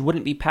minimum wage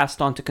wouldn't be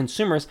passed on to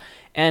consumers,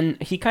 and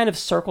he kind of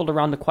circled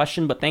around the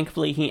question, but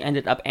thankfully he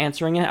ended up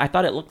answering it. I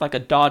thought it looked like a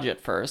dodge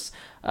at first,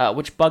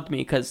 which bugged me,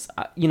 because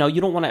you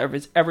don't want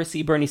to ever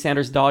see Bernie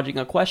Sanders dodging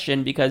a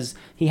question, because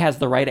he has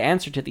the right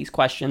answer to these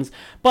questions.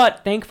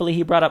 But thankfully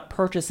he brought up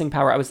purchasing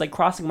power. I was like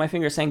crossing my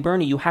fingers saying,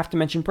 Bernie, you have to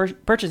mention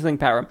purchasing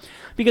power,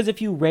 because if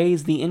you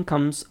raise the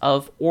incomes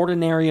of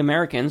ordinary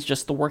Americans,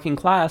 just the working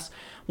class,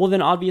 well,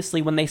 then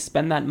obviously when they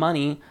spend that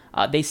money,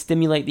 they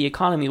stimulate the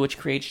economy, which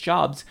creates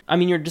jobs. I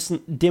mean, you're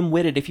just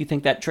dim-witted if you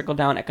think that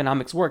trickle-down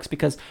economics works,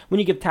 because when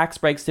you give tax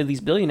breaks to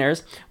these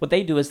billionaires, what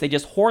they do is they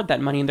just hoard that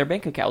money in their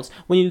bank accounts.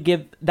 When you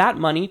give that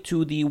money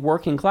to the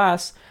working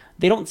class,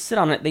 they don't sit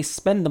on it, they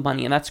spend the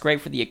money, and that's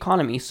great for the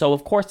economy. So,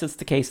 of course, it's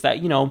the case that,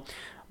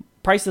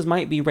 prices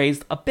might be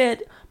raised a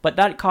bit, but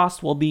that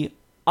cost will be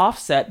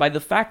offset by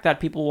the fact that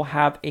people will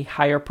have a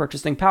higher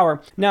purchasing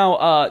power.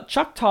 Now,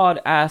 Chuck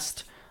Todd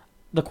asked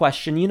the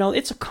question,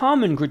 it's a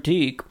common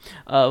critique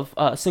of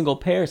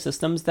single-payer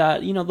systems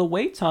that, the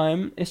wait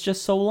time is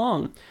just so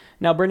long.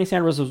 Now, Bernie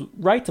Sanders was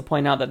right to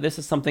point out that this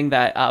is something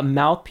that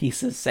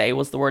mouthpieces say,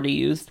 was the word he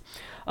used.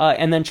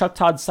 And then Chuck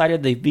Todd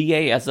cited the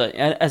VA as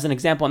an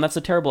example, and that's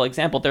a terrible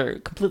example. They're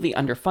completely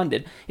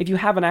underfunded. If you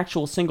have an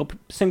actual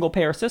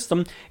single-payer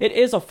system, it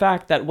is a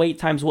fact that wait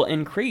times will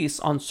increase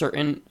on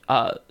certain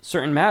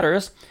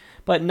matters,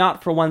 but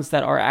not for ones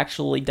that are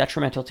actually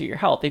detrimental to your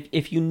health.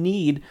 If you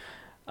need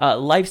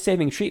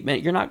life-saving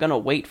treatment, you're not going to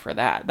wait for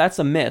that. That's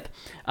a myth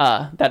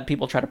that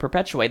people try to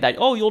perpetuate, that,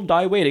 oh, you'll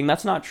die waiting.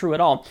 That's not true at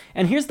all.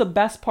 And here's the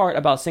best part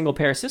about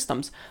single-payer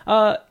systems.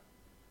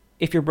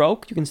 If you're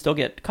broke, you can still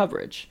get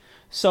coverage.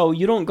 So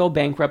you don't go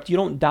bankrupt, you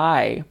don't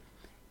die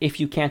if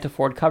you can't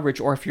afford coverage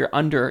or if you're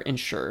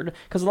underinsured.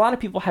 Because a lot of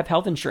people have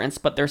health insurance,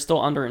 but they're still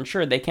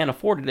underinsured. They can't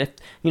afford it.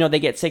 If,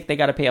 they get sick, they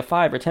got to pay a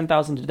 $5,000 or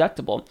 $10,000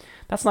 deductible.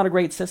 That's not a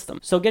great system.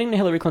 So getting to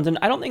Hillary Clinton,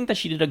 I don't think that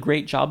she did a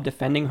great job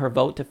defending her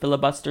vote to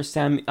filibuster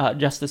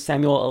Justice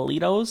Samuel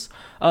Alito's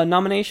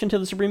nomination to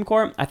the Supreme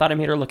Court. I thought it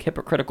made her look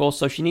hypocritical,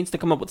 so she needs to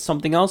come up with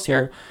something else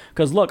here.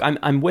 Because look,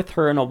 I'm with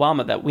her and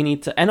Obama that we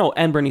need to,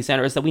 and Bernie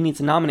Sanders, that we need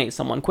to nominate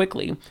someone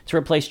quickly to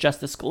replace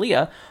Justice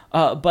Scalia.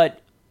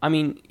 But, I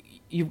mean,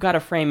 you've got to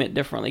frame it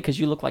differently, because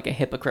you look like a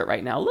hypocrite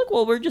right now. Look,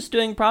 well, we're just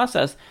doing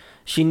process.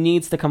 She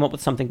needs to come up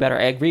with something better.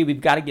 I agree.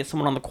 We've got to get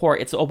someone on the court.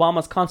 It's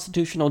Obama's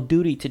constitutional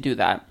duty to do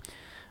that.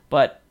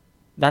 But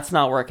that's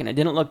not working. It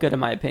didn't look good in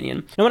my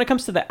opinion. Now, when it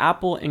comes to the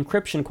Apple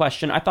encryption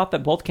question, I thought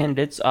that both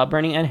candidates,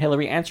 Bernie and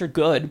Hillary, answered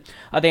good.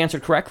 They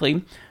answered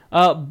correctly.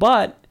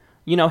 But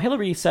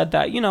Hillary said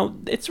that,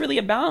 it's really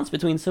a balance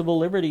between civil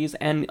liberties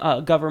and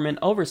government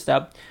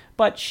overstep.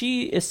 But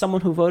she is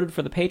someone who voted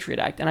for the Patriot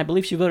Act, and I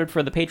believe she voted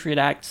for the Patriot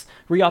Act's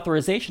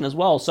reauthorization as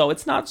well. So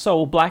it's not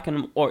so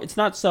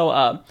complex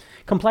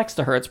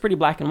to her. It's pretty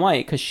black and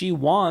white, because she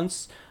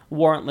wants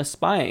warrantless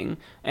spying,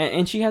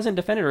 and she hasn't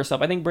defended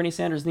herself. I think Bernie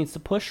Sanders needs to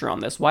push her on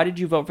this. Why did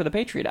you vote for the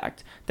Patriot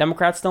Act?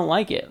 Democrats don't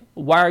like it.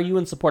 Why are you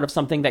in support of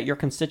something that your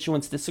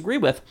constituents disagree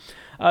with?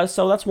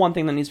 So that's one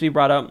thing that needs to be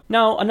brought up.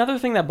 Now, another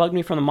thing that bugged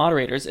me from the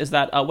moderators is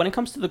that when it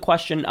comes to the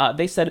question,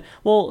 they said,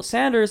 well,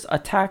 Sanders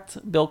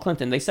attacked Bill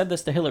Clinton. They said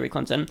this to Hillary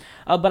Clinton,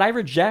 but I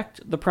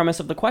reject the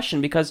premise of the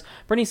question, because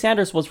Bernie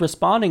Sanders was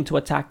responding to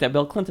an attack that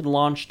Bill Clinton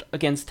launched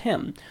against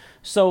him.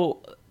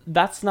 So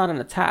that's not an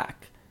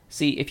attack.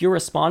 See, if you're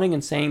responding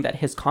and saying that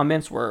his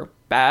comments were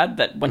bad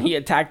that when he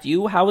attacked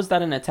you? How is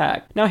that an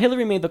attack? Now,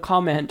 Hillary made the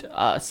comment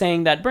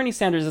saying that Bernie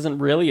Sanders isn't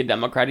really a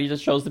Democrat. He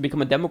just chose to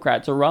become a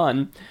Democrat to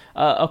run.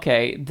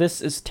 Okay, this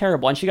is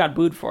terrible. And she got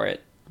booed for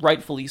it.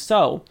 Rightfully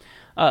so.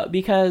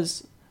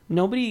 Because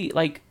nobody,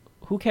 like,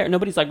 who cares?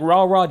 Nobody's like,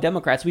 raw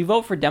Democrats. We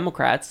vote for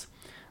Democrats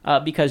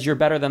because you're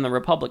better than the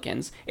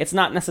Republicans. It's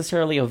not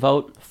necessarily a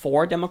vote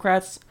for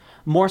Democrats,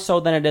 more so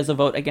than it is a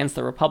vote against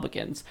the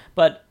Republicans.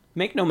 But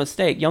make no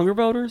mistake, younger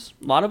voters,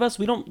 a lot of us,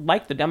 we don't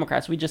like the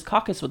Democrats. We just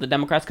caucus with the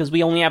Democrats because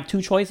we only have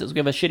two choices. We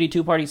have a shitty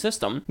two-party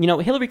system. You know,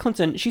 Hillary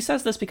Clinton, she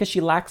says this because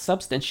she lacks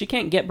substance. She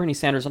can't get Bernie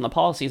Sanders on the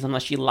policies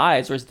unless she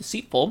lies or is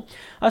deceitful.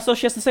 So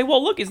she has to say,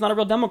 well, look, he's not a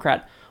real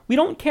Democrat. We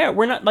don't care.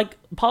 We're not, like,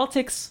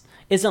 politics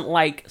isn't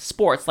like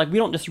sports. Like, we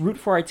don't just root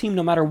for our team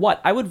no matter what.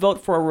 I would vote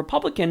for a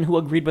Republican who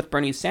agreed with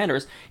Bernie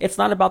Sanders. It's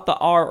not about the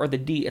R or the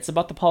D. It's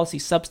about the policy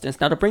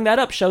substance. Now, to bring that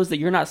up shows that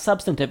you're not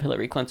substantive,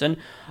 Hillary Clinton.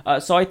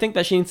 So I think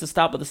that she needs to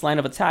stop with this line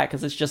of attack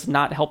because it's just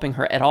not helping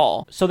her at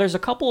all. So there's a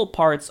couple of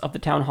parts of the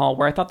town hall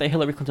where I thought that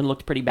Hillary Clinton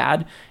looked pretty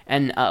bad,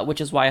 and which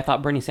is why I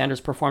thought Bernie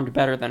Sanders performed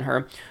better than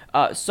her.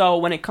 So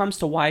when it comes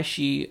to why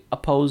she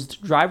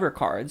opposed driver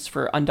cards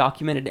for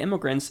undocumented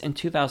immigrants in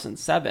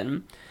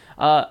 2007,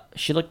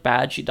 she looked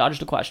bad. She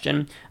dodged a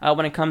question.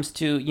 When it comes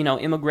to,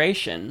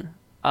 immigration,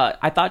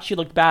 I thought she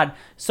looked bad.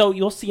 So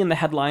you'll see in the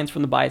headlines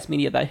from the biased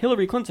media that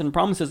Hillary Clinton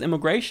promises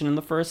immigration in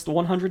the first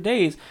 100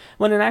 days,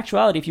 when in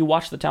actuality, if you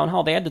watch the town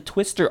hall, they had to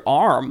twist her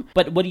arm.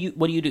 But what do you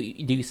do?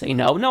 Do you say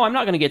no? No, I'm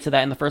not going to get to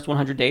that in the first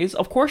 100 days.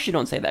 Of course you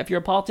don't say that. If you're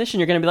a politician,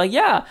 you're going to be like,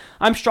 yeah,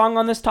 I'm strong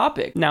on this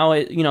topic. Now,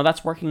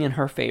 that's working in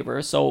her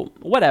favor, so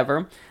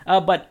whatever.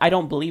 But I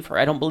don't believe her.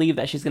 I don't believe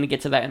that she's going to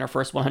get to that in her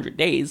first 100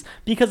 days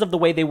because of the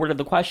way they worded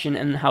the question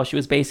and how she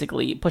was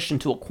basically pushed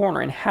into a corner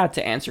and had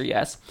to answer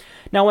yes.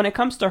 Now, when it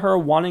comes to her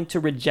wanting to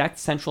reject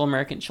Central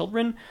American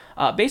children,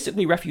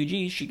 basically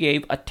refugees, she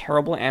gave a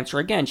terrible answer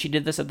again. She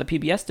did this at the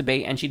PBS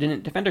debate, and she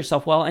didn't defend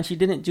herself well, and she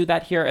didn't do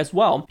that here as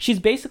well. She's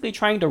basically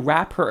trying to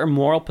wrap her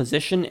immoral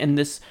position in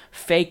this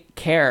fake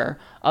care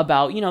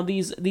about,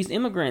 these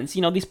immigrants,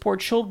 these poor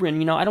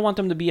children, I don't want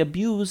them to be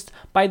abused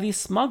by these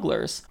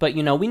smugglers. But,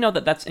 we know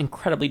that that's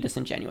incredibly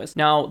disingenuous.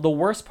 Now, the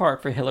worst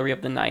part for Hillary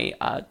of the night,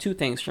 two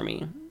things for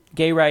me: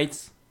 gay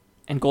rights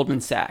and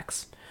Goldman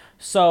Sachs.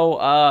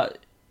 So,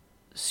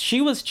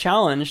 she was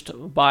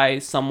challenged by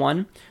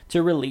someone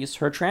to release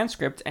her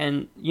transcript,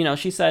 and,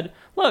 she said,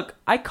 look,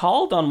 I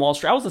called on Wall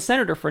Street. I was a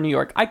senator for New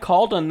York. I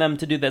called on them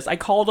to do this. I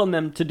called on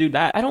them to do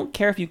that. I don't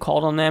care if you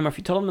called on them or if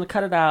you told them to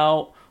cut it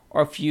out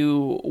or if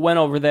you went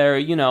over there,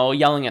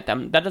 yelling at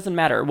them. That doesn't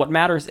matter. What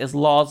matters is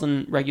laws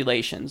and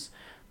regulations.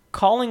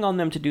 Calling on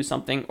them to do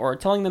something or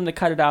telling them to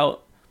cut it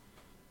out,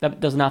 that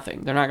does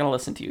nothing. They're not going to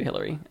listen to you,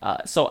 Hillary.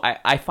 So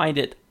I find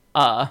it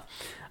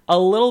a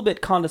little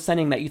bit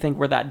condescending that you think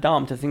we're that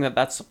dumb to think that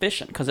that's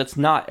sufficient, because it's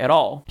not at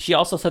all. She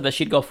also said that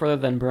she'd go further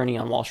than Bernie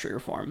on Wall Street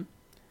reform.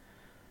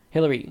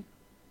 Hillary,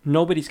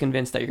 nobody's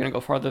convinced that you're going to go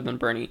farther than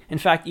Bernie. In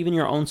fact, even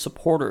your own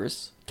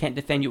supporters can't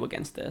defend you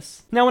against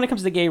this. Now, when it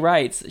comes to gay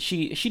rights,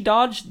 she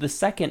dodged the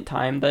second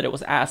time that it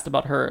was asked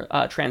about her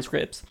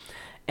transcripts.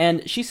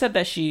 And she said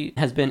that she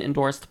has been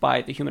endorsed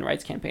by the Human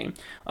Rights Campaign.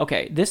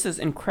 Okay, this is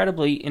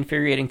incredibly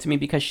infuriating to me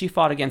because she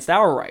fought against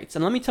our rights.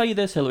 And let me tell you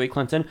this, Hillary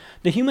Clinton,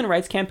 the Human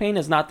Rights Campaign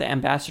is not the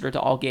ambassador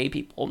to all gay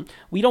people.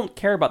 We don't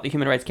care about the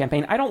Human Rights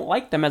Campaign. I don't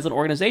like them as an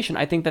organization.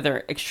 I think that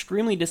they're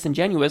extremely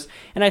disingenuous,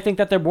 and I think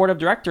that their board of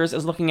directors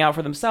is looking out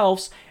for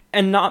themselves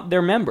and not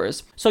their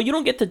members. So you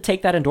don't get to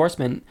take that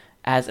endorsement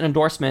as an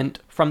endorsement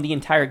from the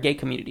entire gay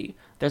community.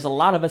 There's a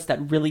lot of us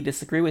that really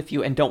disagree with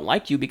you and don't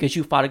like you because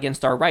you fought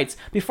against our rights.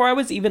 Before I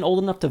was even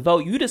old enough to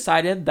vote, you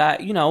decided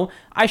that,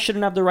 I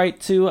shouldn't have the right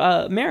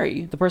to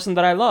marry the person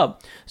that I love.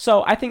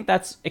 So I think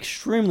that's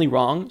extremely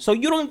wrong. So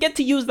you don't get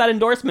to use that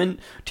endorsement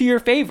to your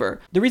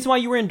favor. The reason why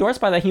you were endorsed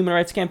by the Human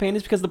Rights Campaign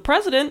is because the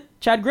president,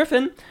 Chad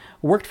Griffin,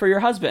 worked for your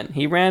husband.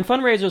 He ran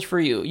fundraisers for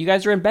you. You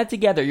guys are in bed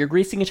together. You're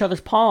greasing each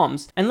other's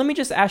palms. And let me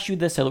just ask you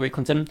this, Hillary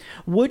Clinton.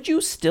 Would you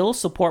still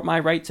support my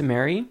right to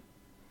marry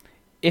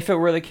if it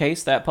were the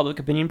case that public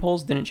opinion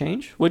polls didn't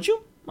change? Would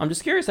you? I'm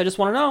just curious. I just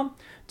want to know.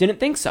 Didn't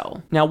think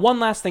so. Now, one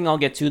last thing I'll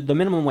get to, the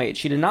minimum wage.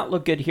 She did not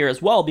look good here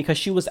as well because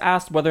she was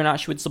asked whether or not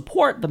she would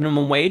support the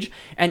minimum wage,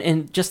 and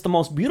in just the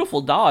most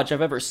beautiful dodge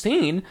I've ever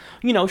seen,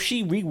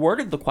 she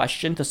reworded the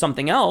question to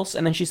something else,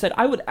 and then she said,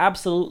 I would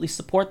absolutely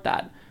support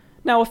that.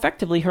 Now,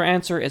 effectively, her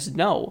answer is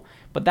no,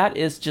 but that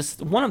is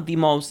just one of the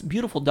most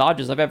beautiful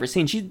dodges I've ever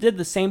seen. She did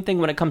the same thing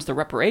when it comes to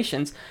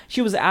reparations.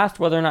 She was asked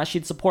whether or not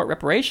she'd support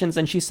reparations,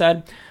 and she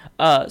said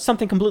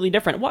something completely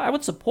different. Well, I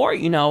would support,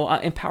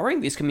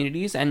 empowering these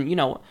communities and,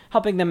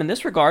 helping them in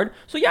this regard.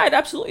 So yeah, I'd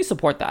absolutely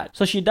support that.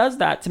 So she does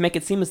that to make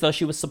it seem as though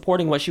she was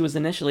supporting what she was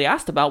initially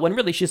asked about, when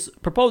really she's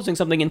proposing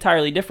something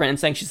entirely different and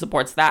saying she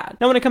supports that.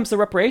 Now, when it comes to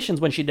reparations,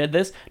 when she did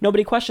this,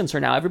 nobody questions her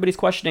now. Everybody's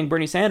questioning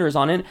Bernie Sanders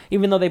on it,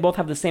 even though they both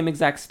have the same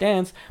exact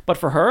stance. But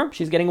for her,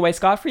 she's getting away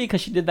scot-free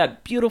because she did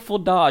that beautiful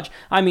dodge.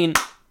 I mean,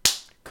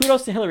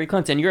 kudos to Hillary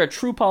Clinton. You're a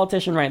true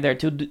politician right there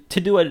to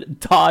do a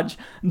dodge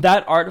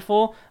that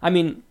artful. I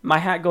mean, my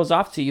hat goes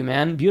off to you,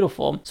 man.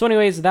 Beautiful. So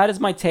anyways, that is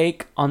my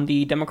take on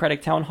the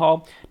Democratic town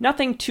hall.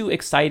 Nothing too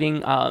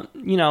exciting.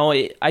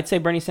 I'd say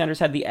Bernie Sanders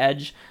had the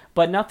edge,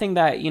 but nothing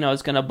that,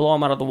 is going to blow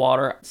him out of the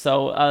water.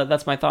 So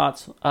that's my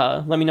thoughts.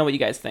 Let me know what you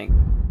guys think.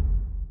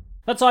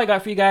 That's all I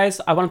got for you guys.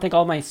 I want to thank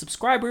all my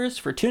subscribers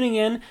for tuning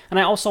in, and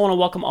I also want to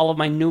welcome all of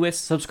my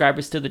newest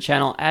subscribers to the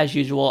channel as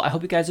usual. I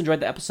hope you guys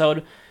enjoyed the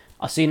episode.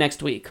 I'll see you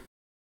next week.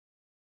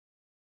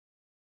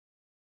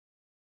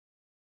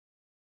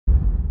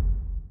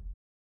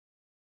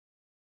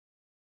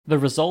 The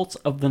results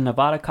of the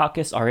Nevada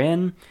caucus are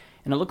in,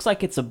 and it looks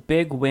like it's a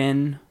big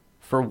win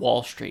for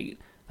Wall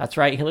Street. That's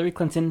right, Hillary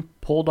Clinton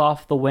pulled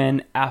off the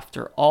win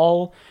after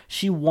all.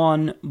 She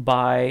won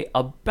by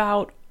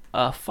about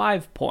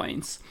 5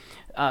 points.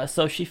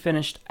 So she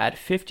finished at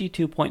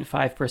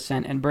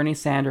 52.5%, and Bernie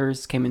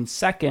Sanders came in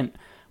second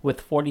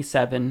with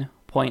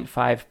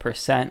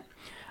 47.5%.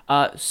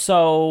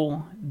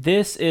 So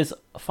this is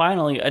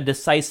finally a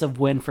decisive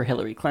win for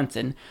Hillary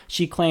Clinton.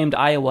 She claimed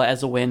Iowa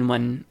as a win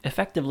when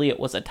effectively it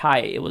was a tie.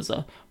 It was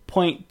a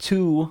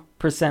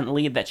 0.2%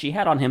 lead that she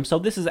had on him. So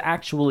this is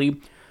actually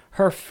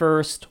her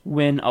first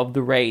win of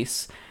the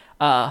race.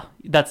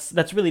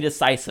 That's really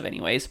decisive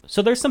anyways.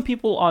 So there's some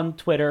people on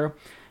Twitter,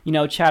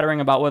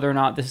 chattering about whether or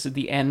not this is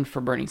the end for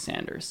Bernie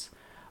Sanders.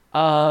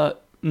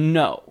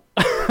 No,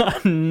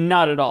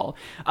 not at all.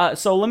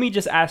 So let me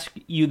just ask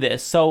you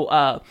this.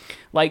 So,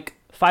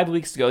 5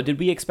 weeks ago, did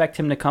we expect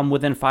him to come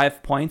within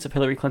 5 points of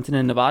Hillary Clinton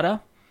in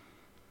Nevada?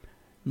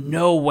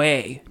 No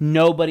way.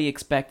 Nobody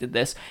expected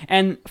this.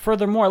 And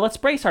furthermore, let's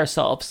brace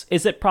ourselves.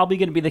 Is it probably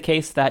going to be the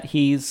case that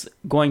he's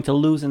going to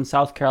lose in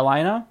South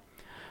Carolina?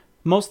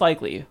 Most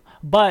likely.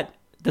 But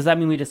does that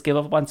mean we just give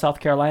up on South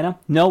Carolina?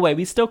 No way.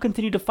 We still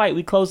continue to fight.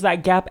 We close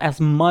that gap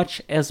as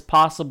much as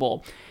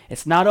possible.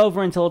 It's not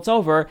over until it's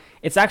over.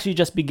 It's actually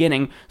just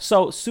beginning.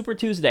 So Super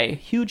Tuesday,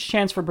 huge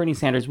chance for Bernie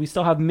Sanders. We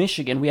still have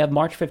Michigan. We have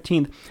March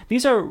 15th.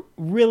 These are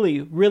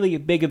really, really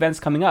big events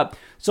coming up.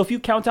 So if you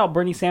count out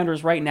Bernie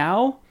Sanders right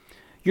now,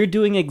 you're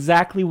doing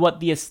exactly what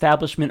the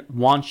establishment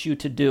wants you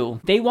to do.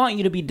 They want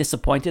you to be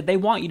disappointed. They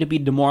want you to be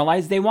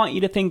demoralized. They want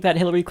you to think that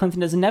Hillary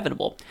Clinton is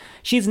inevitable.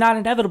 She's not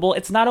inevitable.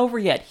 It's not over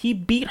yet. He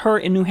beat her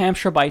in New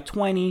Hampshire by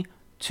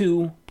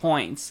 22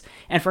 points.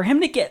 And for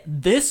him to get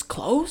this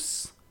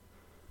close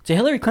to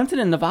Hillary Clinton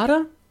in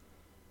Nevada,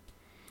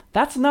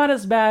 that's not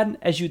as bad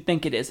as you'd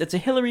think it is. It's a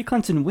Hillary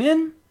Clinton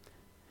win.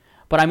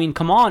 But I mean,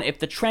 come on, if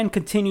the trend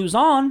continues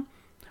on,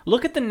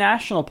 look at the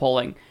national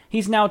polling.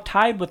 He's now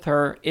tied with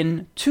her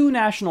in 2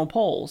 national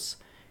polls.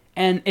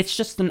 And it's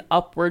just an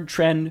upward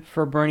trend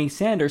for Bernie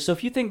Sanders. So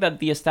if you think that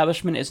the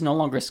establishment is no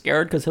longer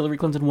scared because Hillary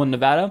Clinton won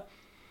Nevada,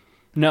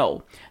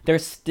 no, they're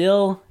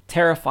still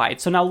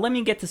terrified. So now let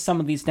me get to some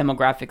of these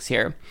demographics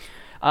here.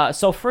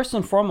 So first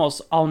and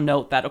foremost, I'll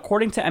note that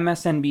according to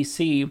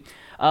MSNBC,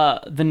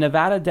 the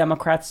Nevada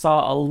Democrats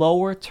saw a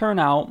lower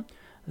turnout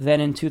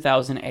than in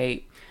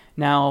 2008.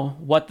 Now,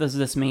 what does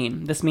this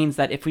mean? This means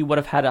that if we would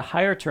have had a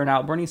higher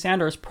turnout, Bernie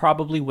Sanders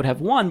probably would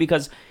have won,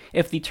 because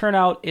if the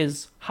turnout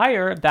is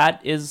higher,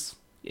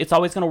 it's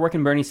always going to work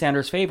in Bernie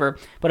Sanders' favor.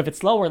 But if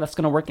it's lower, that's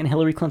going to work in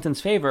Hillary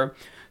Clinton's favor.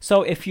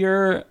 So if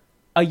you're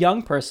a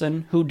young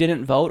person who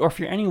didn't vote, or if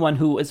you're anyone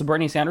who is a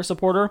Bernie Sanders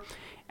supporter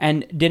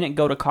and didn't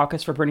go to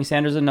caucus for Bernie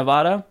Sanders in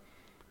Nevada,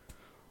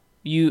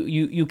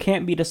 you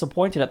can't be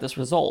disappointed at this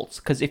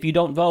result, because if you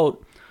don't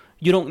vote,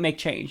 you don't make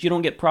change. You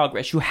don't get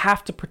progress. You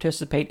have to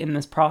participate in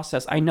this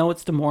process. I know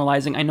it's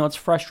demoralizing. I know it's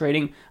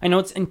frustrating. I know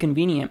it's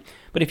inconvenient.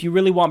 But if you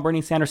really want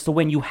Bernie Sanders to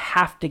win, you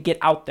have to get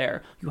out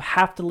there. You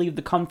have to leave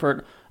the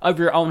comfort of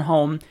your own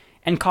home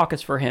and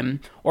caucus for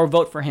him, or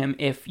vote for him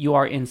if you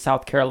are in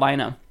South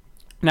Carolina.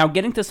 Now,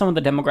 getting to some of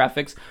the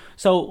demographics.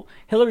 So,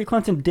 Hillary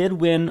Clinton did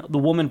win the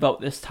woman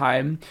vote this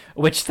time,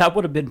 which that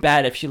would have been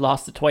bad if she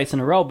lost it twice in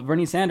a row, but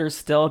Bernie Sanders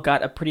still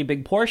got a pretty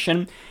big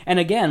portion. And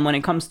again, when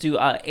it comes to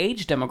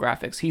age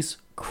demographics, he's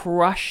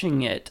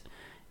crushing it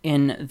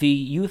in the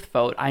youth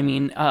vote. I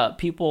mean,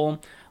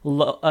 people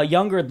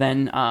younger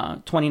than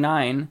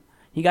 29,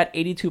 he got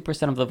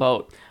 82% of the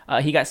vote.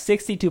 He got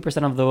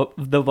 62% of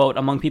the vote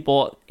among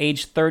people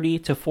aged 30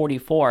 to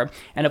 44.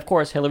 And of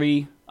course,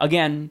 Hillary,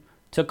 again,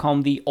 took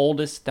home the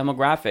oldest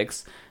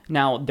demographics.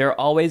 Now, they're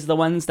always the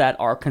ones that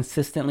are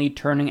consistently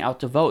turning out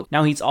to vote.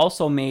 Now, he's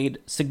also made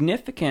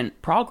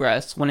significant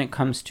progress when it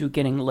comes to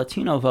getting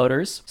Latino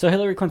voters. So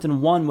Hillary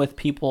Clinton won with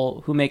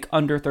people who make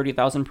under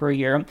 $30,000 per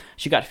year.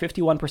 She got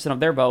 51% of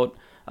their vote.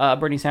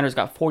 Bernie Sanders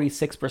got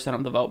 46%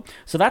 of the vote.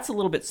 So that's a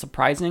little bit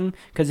surprising,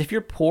 because if you're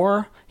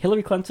poor,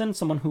 Hillary Clinton,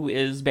 someone who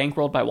is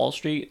bankrolled by Wall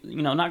Street,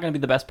 not going to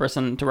be the best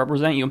person to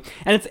represent you.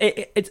 And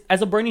it's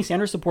as a Bernie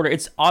Sanders supporter,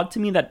 it's odd to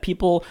me that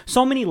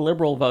so many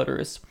liberal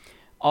voters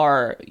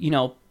are,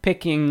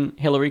 picking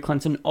Hillary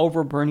Clinton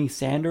over Bernie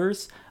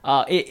Sanders.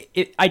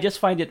 I just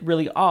find it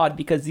really odd,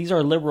 because these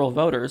are liberal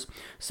voters.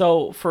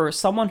 So for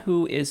someone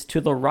who is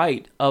to the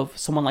right of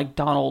someone like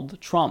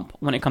Donald Trump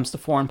when it comes to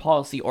foreign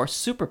policy or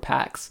super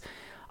PACs,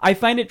 I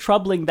find it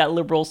troubling that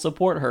liberals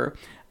support her.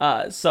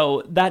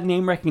 So that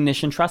name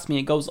recognition, trust me,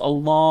 it goes a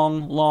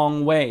long,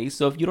 long way.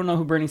 So if you don't know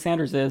who Bernie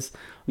Sanders is,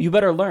 you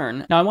better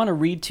learn. Now, I want to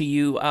read to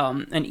you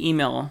an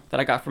email that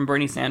I got from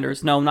Bernie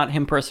Sanders. No, not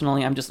him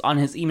personally. I'm just on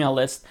his email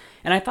list.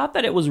 And I thought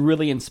that it was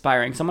really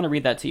inspiring. So I'm going to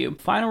read that to you.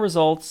 Final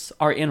results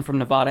are in from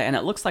Nevada, and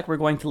it looks like we're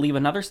going to leave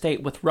another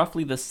state with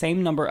roughly the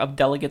same number of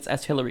delegates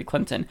as Hillary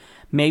Clinton.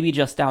 Maybe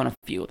just down a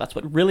few. That's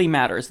what really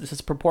matters. This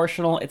is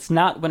proportional. It's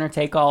not winner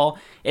take all.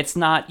 It's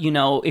not,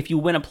 if you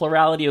win a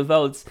plurality of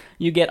votes,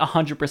 you get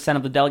 100%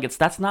 of the delegates.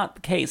 That's not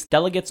the case.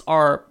 Delegates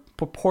are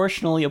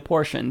proportionally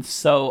apportioned.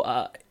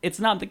 So it's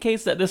not the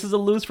case that this is a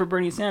lose for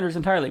Bernie Sanders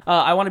entirely.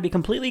 I want to be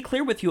completely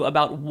clear with you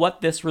about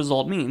what this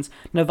result means.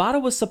 Nevada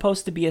was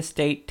supposed to be a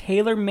state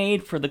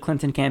tailor-made for the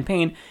Clinton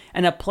campaign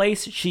and a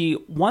place she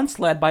once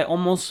led by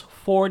almost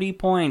 40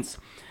 points.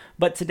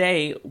 But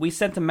today, we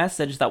sent a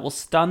message that will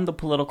stun the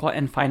political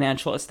and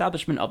financial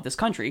establishment of this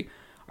country.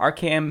 Our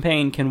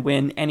campaign can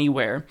win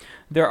anywhere.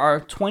 There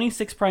are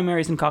 26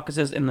 primaries and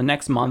caucuses in the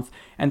next month,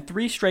 and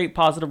 3 straight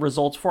positive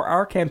results for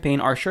our campaign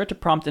are sure to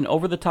prompt an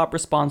over-the-top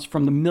response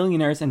from the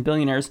millionaires and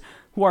billionaires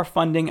who are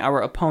funding our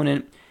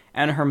opponent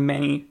and her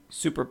many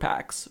super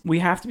PACs. We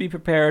have to be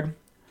prepared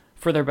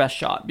for their best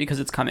shot because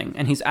it's coming,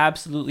 and he's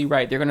absolutely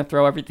right. They're going to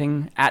throw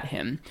everything at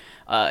him,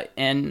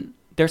 and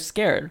they're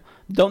scared.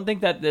 Don't think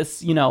that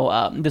this,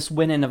 this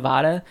win in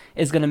Nevada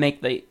is going to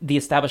make the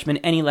establishment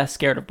any less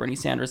scared of Bernie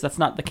Sanders. That's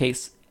not the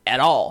case at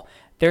all.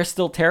 They're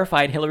still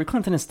terrified. Hillary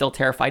Clinton is still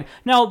terrified.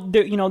 Now,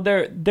 they're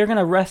going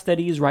to rest at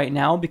ease right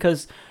now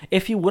because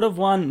if he would have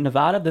won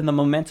Nevada, then the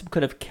momentum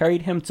could have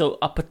carried him to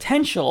a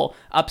potential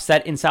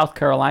upset in South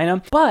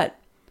Carolina. But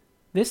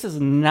this is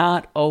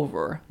not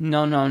over.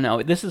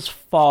 No. This is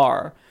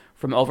far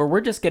from over. We're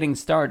just getting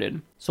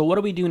started. So what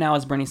do we do now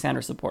as Bernie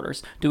Sanders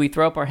supporters? Do we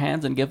throw up our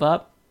hands and give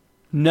up?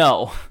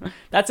 No.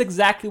 That's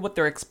exactly what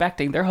they're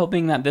expecting. They're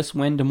hoping that this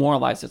win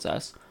demoralizes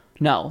us.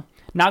 No.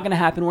 Not going to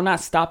happen. We're not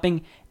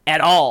stopping at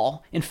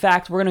all. In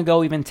fact, we're going to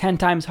go even 10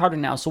 times harder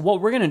now. So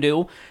what we're going to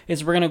do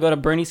is we're going to go to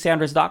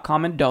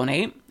berniesanders.com and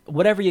donate.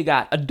 Whatever you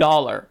got,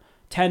 $1,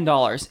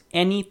 $10,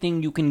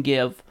 anything you can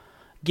give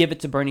it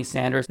to Bernie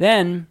Sanders.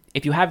 Then,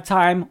 if you have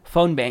time,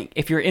 phone bank.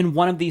 If you're in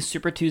one of these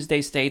Super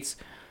Tuesday states,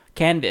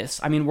 canvass.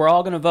 I mean, we're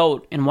all going to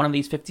vote in one of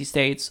these 50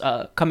 states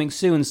coming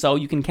soon, so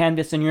you can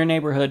canvass in your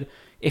neighborhood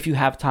if you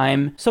have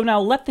time. So now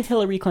let the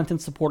Hillary Clinton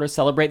supporters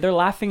celebrate. They're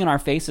laughing in our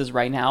faces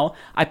right now.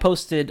 I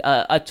posted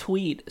a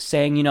tweet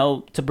saying,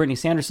 to Bernie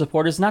Sanders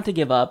supporters not to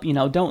give up.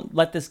 Don't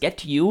let this get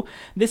to you.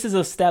 This is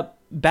a step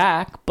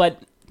back,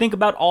 but think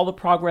about all the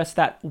progress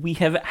that we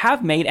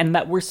have made and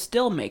that we're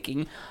still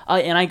making.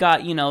 And I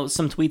got,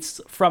 some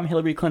tweets from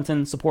Hillary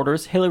Clinton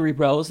supporters, Hillary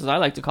bros, as I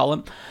like to call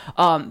them,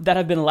 that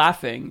have been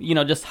laughing,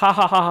 just ha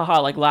ha ha ha ha,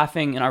 like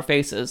laughing in our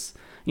faces.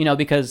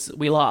 Because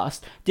we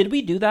lost. Did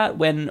we do that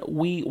when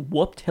we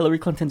whooped Hillary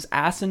Clinton's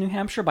ass in New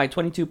Hampshire by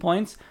 22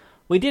 points?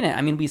 We didn't.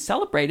 I mean, we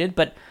celebrated,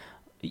 but,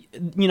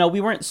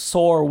 we weren't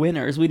sore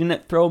winners. We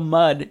didn't throw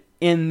mud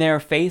in their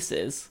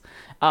faces.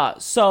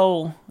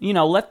 So,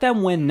 let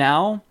them win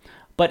now,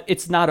 but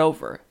it's not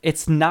over.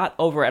 It's not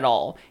over at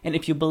all. And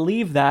if you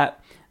believe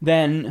that,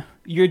 then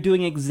you're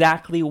doing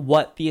exactly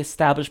what the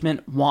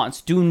establishment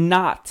wants. Do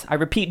not, I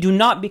repeat, do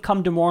not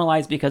become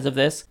demoralized because of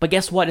this. But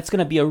guess what? It's going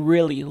to be a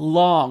really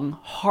long,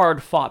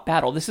 hard-fought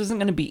battle. This isn't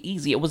going to be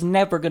easy. It was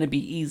never going to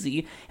be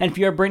easy. And if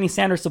you're a Bernie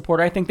Sanders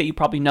supporter, I think that you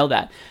probably know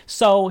that.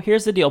 So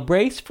here's the deal.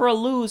 Brace for a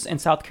lose in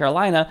South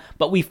Carolina,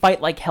 but we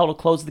fight like hell to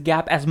close the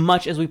gap as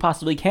much as we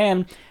possibly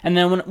can. And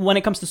then when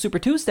it comes to Super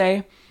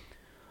Tuesday,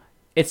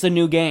 it's a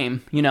new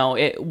game.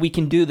 We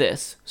can do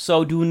this.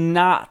 So do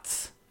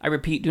not, I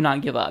repeat, do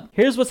not give up.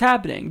 Here's what's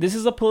happening. This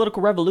is a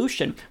political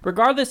revolution.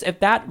 Regardless if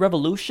that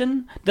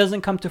revolution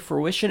doesn't come to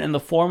fruition in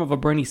the form of a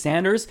Bernie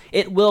Sanders,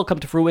 it will come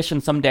to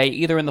fruition someday,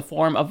 either in the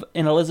form of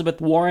an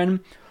Elizabeth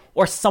Warren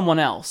or someone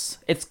else.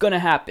 It's going to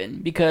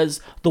happen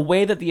because the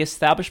way that the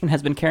establishment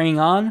has been carrying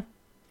on,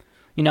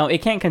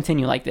 it can't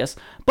continue like this.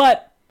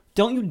 But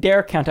don't you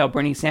dare count out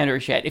Bernie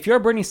Sanders yet. If you're a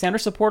Bernie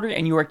Sanders supporter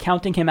and you are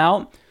counting him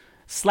out,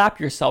 slap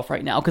yourself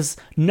right now because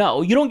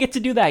no, you don't get to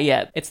do that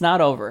yet. It's not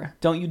over.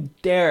 Don't you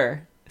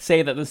dare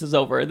say that this is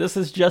over. This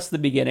is just the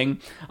beginning,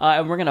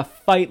 and we're going to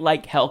fight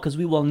like hell because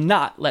we will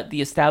not let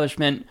the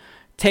establishment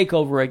take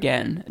over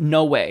again.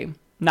 No way.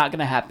 Not going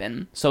to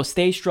happen. So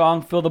stay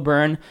strong, feel the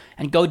burn,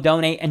 and go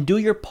donate and do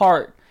your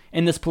part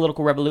in this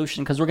political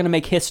revolution because we're going to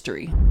make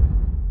history.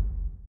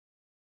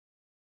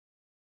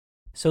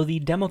 So the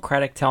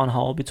Democratic town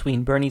hall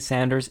between Bernie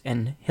Sanders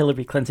and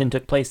Hillary Clinton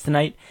took place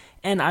tonight,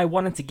 and I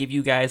wanted to give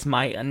you guys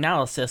my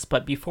analysis,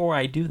 but before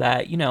I do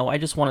that, I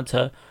just wanted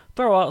to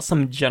throw out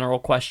some general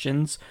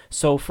questions.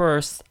 So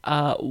first,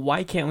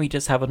 why can't we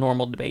just have a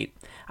normal debate?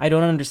 I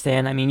don't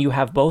understand. I mean, you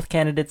have both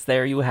candidates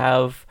there, you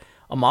have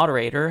a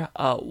moderator.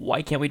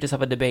 Why can't we just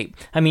have a debate?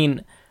 I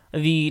mean,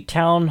 the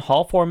town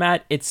hall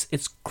format, it's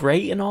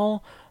great and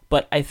all,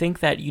 but I think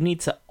that you need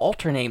to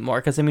alternate more,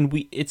 because I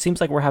mean, it seems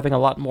like we're having a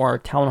lot more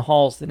town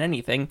halls than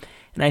anything,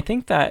 and I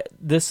think that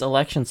this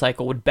election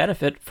cycle would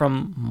benefit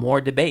from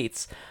more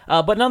debates.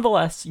 But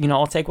nonetheless,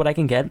 I'll take what I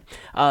can get.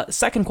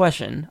 Second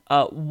question,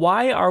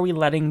 why are we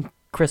letting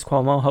Chris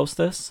Cuomo host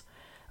this?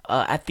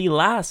 At the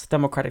last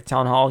Democratic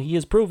town hall, he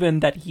has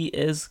proven that he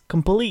is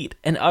complete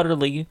and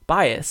utterly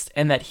biased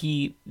and that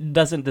he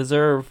doesn't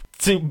deserve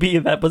to be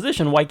in that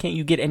position. Why can't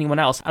you get anyone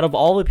else? Out of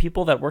all the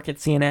people that work at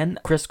CNN,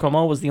 Chris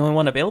Cuomo was the only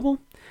one available?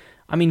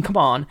 I mean, come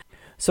on.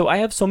 So I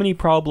have so many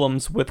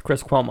problems with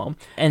Chris Cuomo,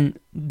 and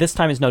this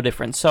time is no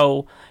different.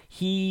 So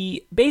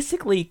he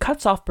basically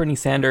cuts off Bernie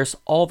Sanders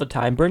all the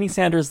time. Bernie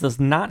Sanders does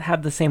not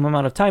have the same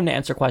amount of time to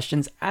answer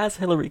questions as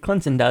Hillary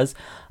Clinton does,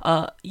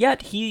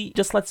 yet he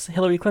just lets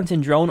Hillary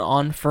Clinton drone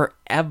on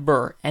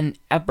forever and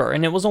ever.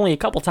 And it was only a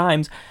couple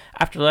times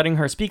after letting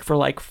her speak for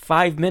like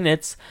 5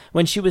 minutes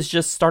when she was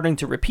just starting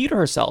to repeat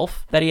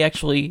herself that he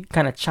actually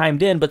kind of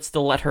chimed in but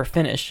still let her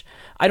finish.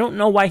 I don't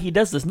know why he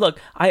does this. Look,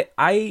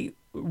 I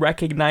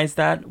recognize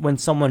that when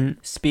someone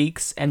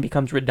speaks and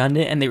becomes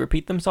redundant and they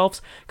repeat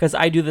themselves, because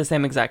I do the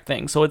same exact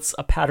thing. So it's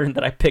a pattern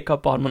that I pick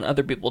up on when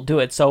other people do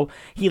it. So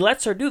he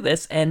lets her do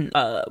this, and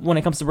when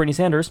it comes to Bernie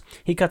Sanders,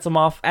 he cuts him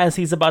off as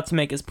he's about to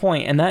make his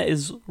point, and that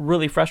is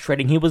really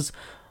frustrating. He was,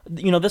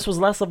 this was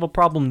less of a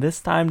problem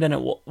this time than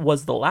it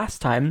was the last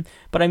time,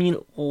 but I mean,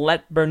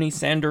 let Bernie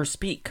Sanders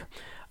speak.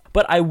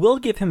 But I will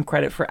give him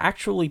credit for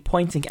actually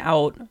pointing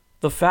out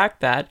the fact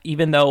that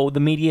even though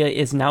the media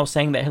is now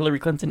saying that Hillary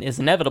Clinton is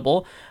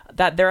inevitable,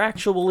 that they're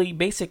actually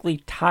basically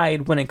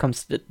tied when it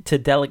comes to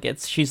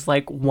delegates. She's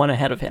like one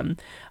ahead of him.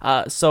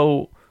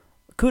 So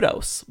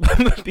kudos,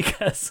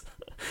 because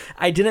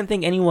I didn't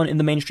think anyone in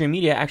the mainstream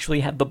media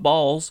actually had the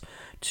balls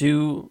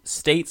to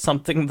state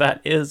something that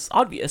is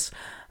obvious.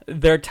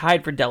 They're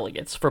tied for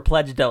delegates, for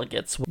pledged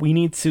delegates. We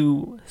need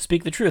to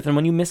speak the truth. And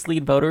when you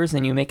mislead voters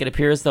and you make it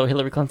appear as though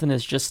Hillary Clinton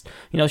is just,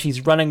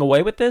 she's running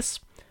away with this,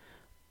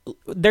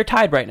 they're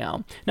tied right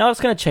now. Now it's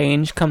going to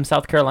change come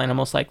South Carolina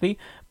most likely,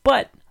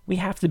 but we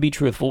have to be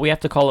truthful. We have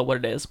to call it what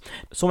it is.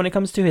 So when it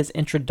comes to his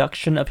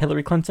introduction of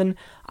Hillary Clinton,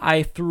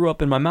 I threw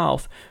up in my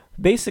mouth.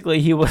 Basically,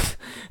 he was,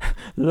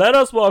 let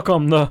us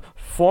welcome the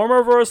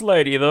former First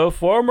Lady, the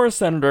former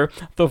Senator,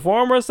 the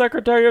former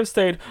Secretary of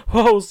State.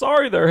 Oh,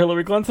 sorry there,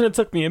 Hillary Clinton. It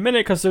took me a minute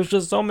because there's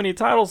just so many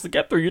titles to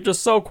get through. You're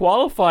just so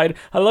qualified.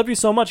 I love you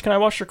so much. Can I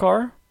wash your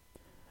car?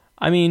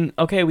 I mean,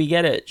 okay, we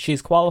get it.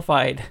 She's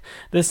qualified.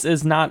 This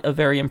is not a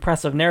very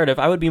impressive narrative.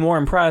 I would be more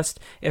impressed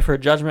if her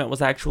judgment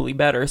was actually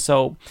better.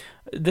 So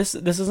this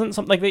isn't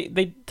something like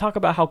they talk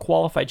about how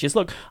qualified she is.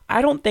 Look,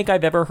 I don't think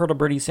I've ever heard a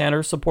Bernie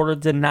Sanders supporter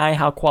deny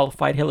how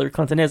qualified Hillary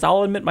Clinton is.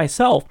 I'll admit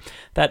myself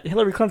that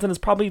Hillary Clinton is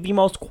probably the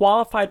most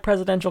qualified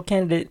presidential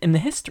candidate in the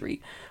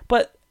history.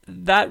 But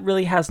that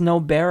really has no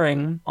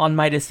bearing on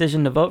my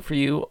decision to vote for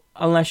you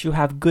unless you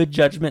have good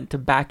judgment to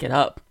back it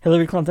up.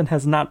 Hillary Clinton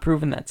has not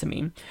proven that to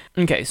me.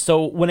 Okay,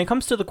 so when it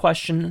comes to the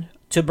question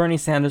to Bernie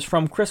Sanders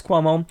from Chris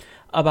Cuomo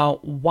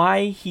about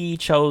why he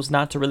chose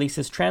not to release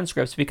his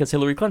transcripts because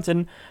Hillary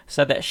Clinton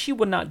said that she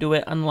would not do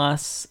it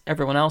unless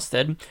everyone else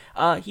did,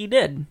 he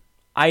did.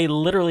 I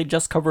literally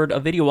just covered a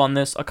video on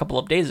this a couple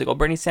of days ago.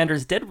 Bernie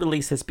Sanders did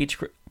release his speech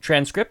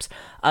transcripts.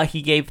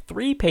 He gave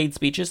 3 paid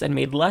speeches and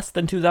made less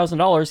than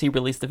 $2,000. He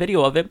released a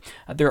video of it.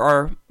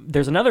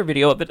 There's another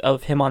video of it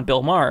of him on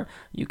Bill Maher.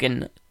 You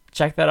can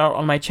check that out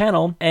on my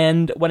channel.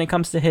 And when it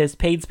comes to his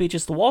paid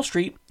speeches to Wall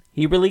Street,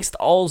 he released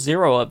all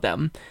 0 of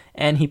them,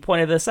 and he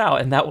pointed this out,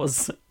 and that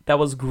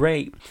was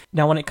great.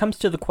 Now, when it comes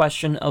to the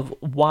question of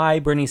why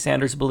Bernie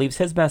Sanders believes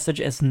his message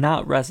is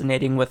not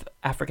resonating with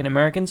African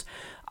Americans,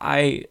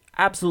 I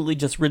absolutely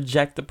just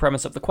reject the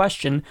premise of the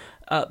question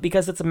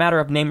because it's a matter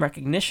of name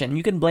recognition.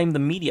 You can blame the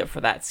media for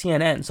that,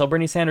 CNN. So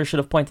Bernie Sanders should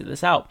have pointed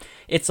this out.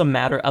 It's a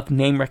matter of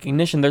name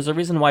recognition. There's a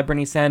reason why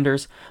Bernie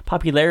Sanders'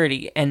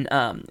 popularity and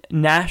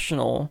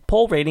national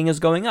poll rating is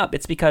going up.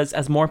 It's because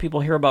as more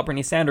people hear about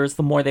Bernie Sanders,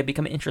 the more they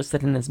become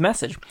interested in his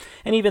message.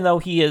 And even though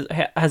he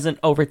hasn't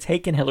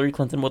overtaken Hillary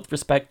Clinton with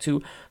respect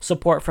to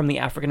support from the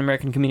African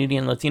American community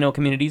and Latino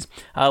communities,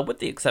 with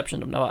the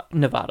exception of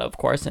Nevada, of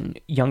course, and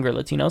younger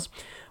Latinos,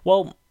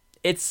 well,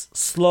 it's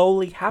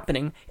slowly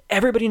happening.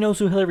 Everybody knows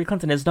who Hillary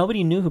Clinton is.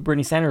 Nobody knew who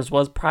Bernie Sanders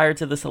was prior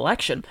to this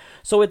election.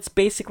 So it's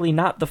basically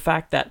not the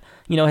fact that,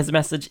 his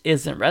message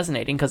isn't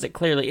resonating, because it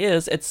clearly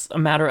is. It's a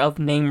matter of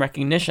name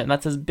recognition.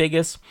 That's his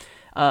biggest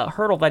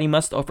hurdle that he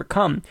must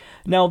overcome.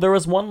 Now, there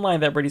was one line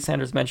that Bernie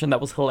Sanders mentioned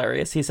that was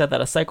hilarious. He said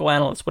that a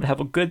psychoanalyst would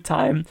have a good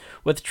time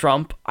with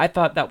Trump. I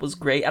thought that was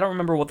great. I don't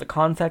remember what the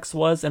context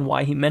was and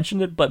why he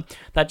mentioned it, but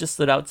that just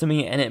stood out to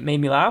me and it made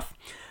me laugh.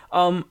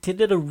 He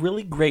did a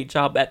really great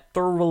job at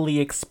thoroughly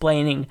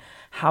explaining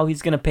how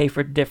he's going to pay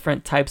for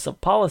different types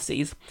of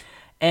policies.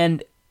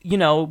 And,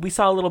 we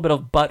saw a little bit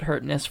of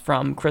butthurtness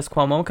from Chris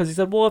Cuomo because he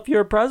said, well, if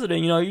you're a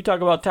president, you talk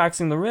about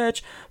taxing the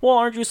rich. Well,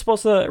 aren't you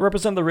supposed to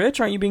represent the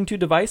rich? Aren't you being too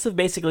divisive?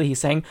 Basically, he's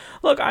saying,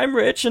 look, I'm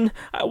rich and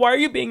why are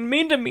you being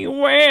mean to me?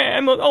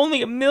 I'm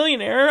only a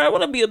millionaire. I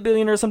want to be a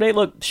billionaire someday.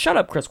 Look, shut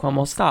up, Chris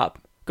Cuomo. Stop.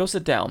 Go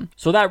sit down.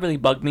 So that really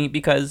bugged me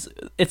because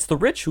it's the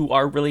rich who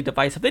are really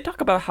divisive. They talk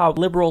about how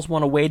liberals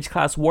want to wage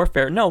class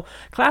warfare. No,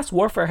 class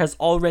warfare has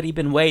already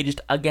been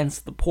waged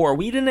against the poor.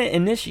 We didn't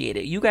initiate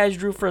it. You guys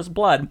drew first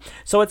blood.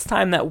 So it's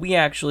time that we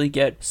actually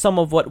get some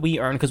of what we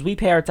earn, because we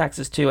pay our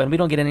taxes too, and we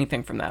don't get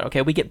anything from that,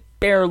 okay? We get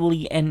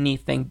barely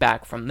anything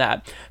back from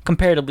that,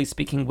 comparatively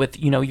speaking with,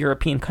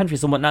 European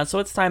countries and whatnot. So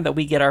it's time that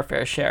we get our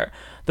fair share.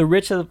 The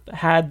rich have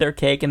had their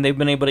cake and they've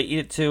been able to eat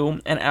it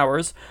too, and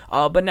ours.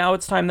 But now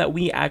it's time that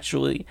we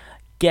actually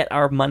get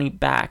our money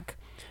back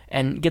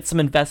and get some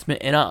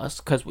investment in us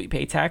because we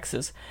pay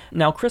taxes.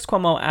 Now, Chris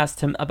Cuomo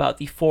asked him about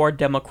the 4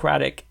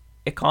 Democratic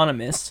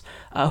economists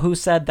who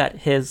said that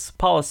his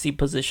policy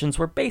positions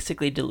were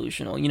basically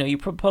delusional. You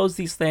propose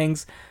these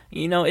things,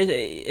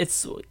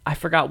 it's, I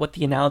forgot what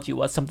the analogy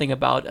was, something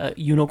about a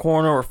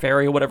unicorn or a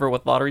fairy or whatever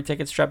with lottery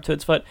tickets strapped to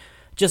its foot.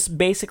 Just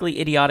basically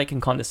idiotic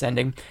and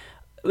condescending.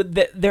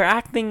 They're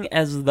acting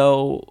as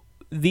though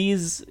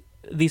these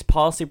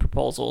policy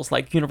proposals,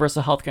 like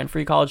universal healthcare and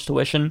free college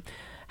tuition,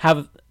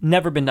 have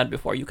never been done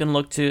before. You can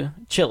look to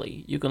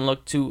Chile, you can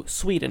look to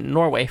Sweden,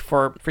 Norway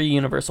for free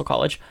universal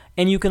college,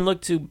 and you can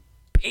look to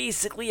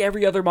basically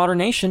every other modern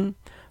nation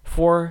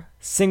for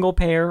single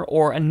payer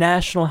or a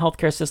national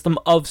healthcare system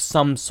of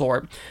some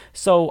sort.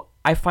 So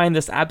I find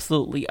this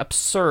absolutely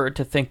absurd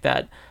to think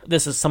that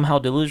this is somehow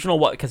delusional.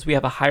 What? Because we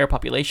have a higher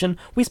population?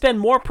 We spend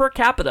more per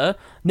capita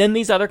than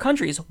these other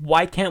countries.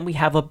 Why can't we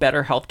have a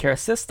better healthcare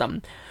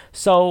system?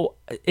 So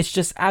it's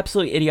just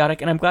absolutely idiotic,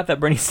 and I'm glad that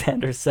Bernie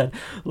Sanders said,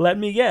 let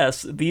me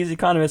guess, these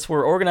economists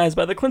were organized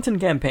by the Clinton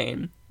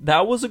campaign.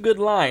 That was a good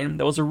line.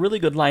 That was a really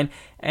good line,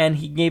 and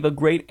he gave a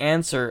great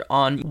answer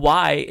on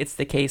why it's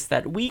the case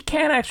that we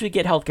can actually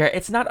get healthcare.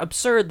 It's not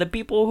absurd. The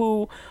people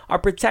who are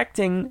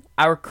protecting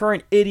our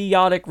current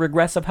idiotic,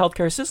 regressive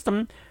healthcare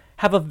system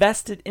have a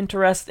vested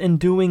interest in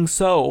doing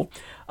so.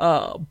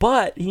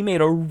 But he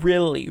made a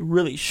really,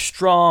 really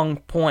strong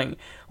point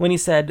when he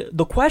said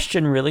the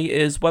question really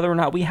is whether or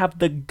not we have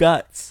the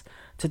guts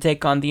to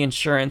take on the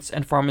insurance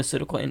and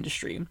pharmaceutical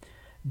industry.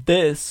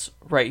 This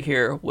right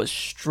here was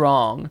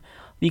strong,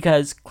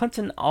 because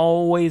Clinton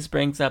always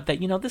brings up that,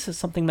 this is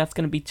something that's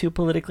going to be too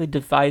politically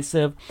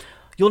divisive.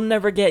 You'll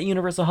never get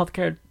universal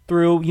healthcare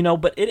through,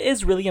 but it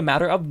is really a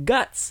matter of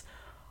guts.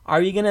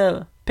 Are you going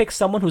to pick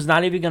someone who's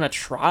not even going to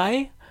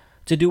try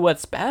to do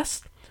what's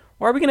best?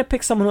 Or are we going to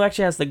pick someone who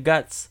actually has the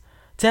guts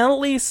to at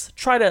least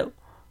try to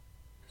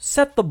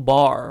set the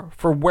bar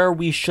for where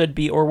we should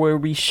be or where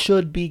we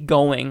should be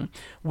going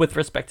with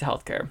respect to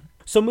healthcare?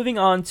 So moving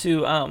on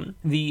to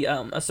the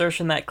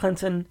assertion that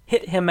Clinton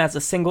hit him as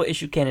a single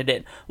issue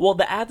candidate. Well,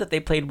 the ad that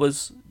they played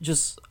was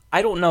just,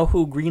 I don't know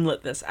who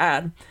greenlit this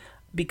ad,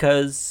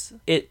 because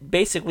it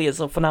basically is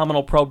a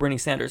phenomenal pro Bernie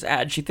Sanders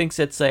ad. She thinks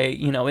it's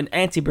an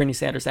anti Bernie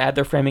Sanders ad.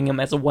 They're framing him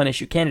as a one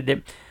issue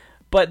candidate.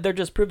 But they're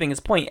just proving his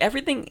point.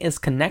 Everything is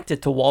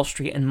connected to Wall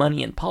Street and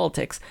money and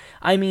politics.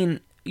 I mean,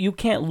 you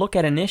can't look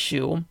at an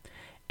issue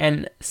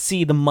and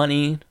see the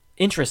money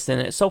interest in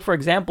it. So, for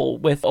example,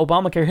 with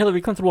Obamacare, Hillary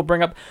Clinton will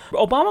bring up,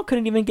 Obama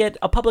couldn't even get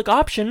a public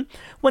option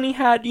when he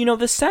had,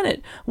 the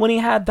Senate, when he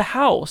had the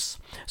House.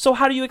 So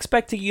how do you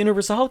expect to get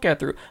universal health care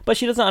through? But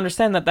she doesn't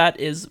understand that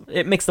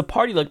it makes the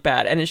party look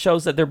bad, and it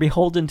shows that they're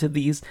beholden to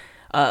these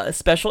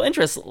special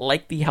interests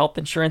like the health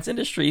insurance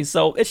industry.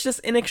 So it's just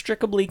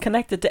inextricably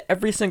connected to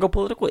every single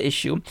political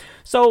issue.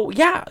 So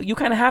yeah, you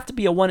kind of have to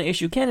be a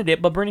one-issue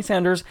candidate, but Bernie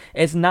Sanders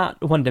is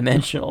not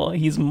one-dimensional.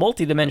 He's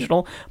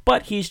multi-dimensional,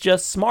 but he's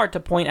just smart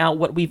to point out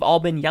what we've all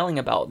been yelling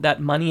about,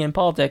 that money in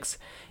politics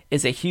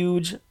is a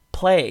huge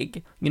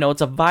plague.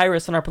 It's a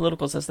virus in our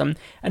political system,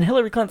 and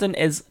Hillary Clinton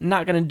is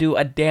not going to do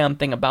a damn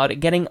thing about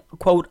it. Getting,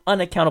 quote,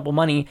 unaccountable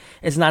money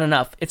is not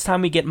enough. It's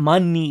time we get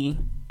money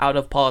out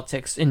of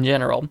politics in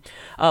general.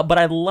 But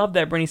I love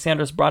that Bernie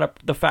Sanders brought up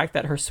the fact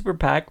that her super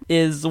PAC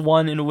is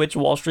one in which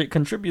Wall Street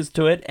contributes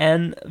to it,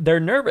 and they're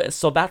nervous.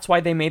 So that's why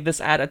they made this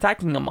ad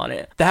attacking them on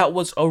it. That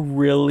was a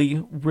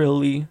really,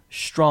 really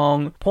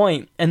strong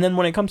point. And then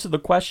when it comes to the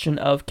question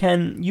of,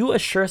 can you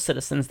assure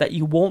citizens that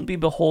you won't be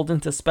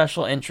beholden to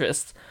special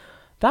interests?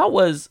 That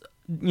was,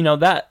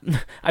 that,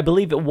 I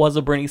believe it was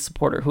a Bernie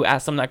supporter who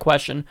asked him that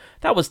question.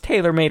 That was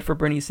tailor-made for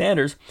Bernie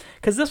Sanders,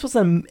 because this was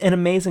an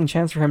amazing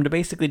chance for him to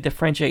basically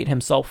differentiate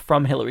himself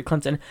from Hillary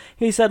Clinton.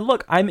 He said,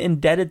 look, I'm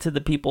indebted to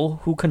the people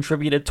who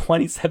contributed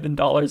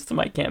 $27 to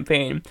my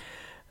campaign.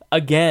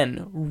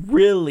 Again,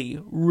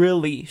 really,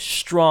 really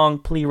strong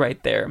plea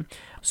right there.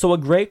 So a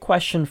great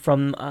question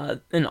from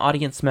an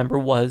audience member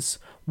was,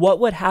 what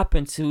would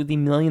happen to the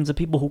millions of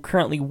people who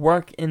currently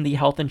work in the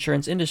health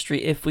insurance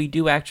industry if we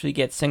do actually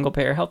get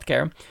single-payer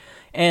healthcare?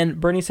 And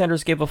Bernie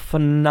Sanders gave a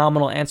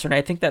phenomenal answer, and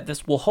I think that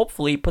this will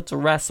hopefully put to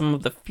rest some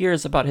of the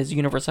fears about his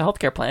universal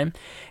healthcare plan.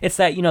 It's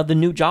that, the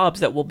new jobs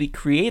that will be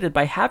created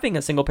by having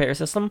a single-payer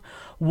system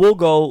will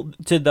go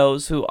to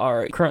those who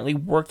are currently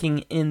working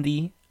in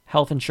the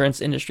health insurance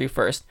industry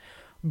first.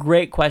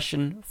 Great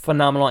question,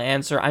 phenomenal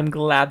answer. I'm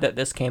glad that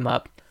this came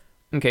up.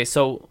 Okay,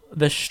 so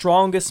the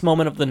strongest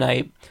moment of the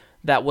night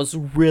that was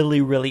really,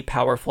 really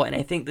powerful, and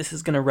I think this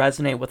is going to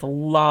resonate with a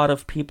lot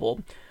of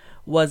people,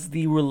 was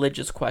the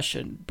religious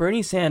question.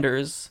 Bernie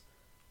Sanders,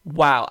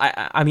 wow,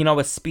 I mean, I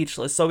was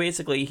speechless. So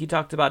basically, he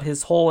talked about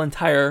his whole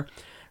entire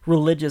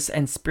religious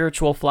and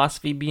spiritual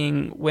philosophy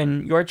being,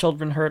 when your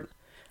children hurt,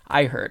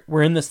 I hurt.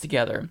 We're in this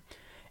together.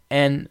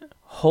 And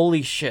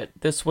holy shit,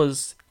 this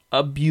was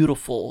a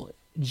beautiful,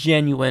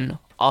 genuine,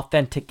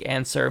 authentic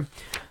answer.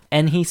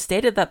 And he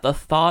stated that the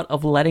thought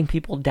of letting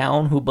people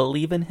down who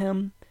believe in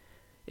him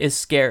is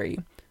scary.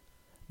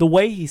 The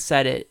way he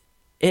said it,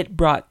 it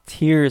brought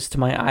tears to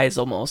my eyes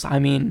almost. I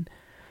mean,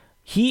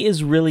 he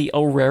is really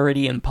a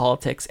rarity in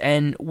politics,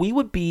 and we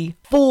would be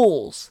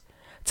fools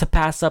to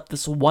pass up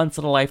this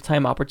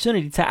once-in-a-lifetime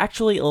opportunity to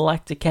actually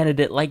elect a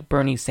candidate like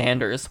Bernie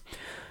Sanders.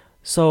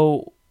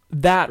 So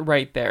that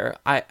right there,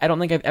 I don't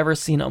think I've ever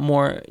seen a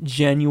more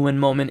genuine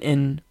moment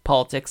in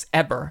politics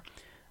ever.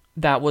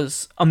 That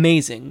was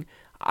amazing.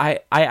 I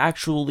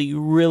actually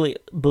really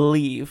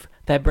believe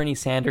that Bernie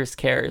Sanders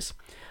cares.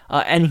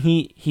 And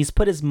he's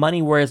put his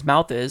money where his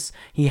mouth is.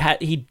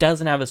 He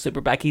doesn't have a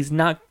super PAC. He's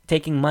not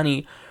taking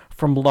money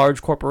from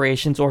large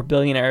corporations or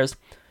billionaires.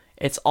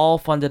 It's all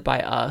funded by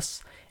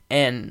us.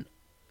 And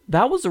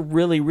that was a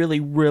really, really,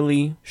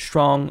 really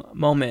strong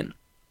moment.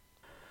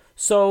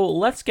 So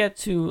let's get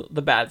to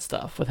the bad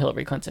stuff with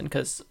Hillary Clinton,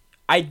 because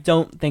I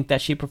don't think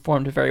that she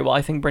performed very well.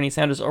 I think Bernie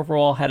Sanders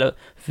overall had a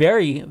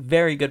very,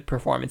 very good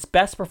performance.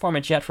 Best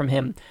performance yet from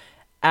him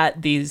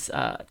at these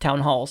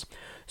town halls.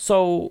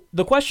 So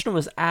the question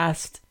was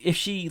asked if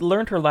she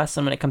learned her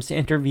lesson when it comes to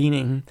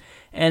intervening,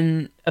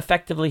 and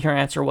effectively her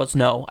answer was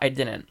no, I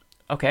didn't.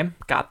 Okay,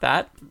 got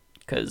that,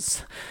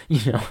 because,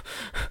 you know,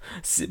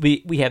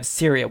 we have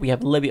Syria, we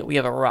have Libya, we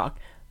have Iraq.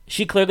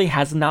 She clearly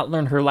has not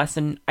learned her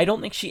lesson. I don't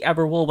think she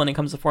ever will when it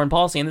comes to foreign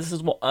policy, and this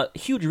is a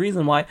huge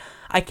reason why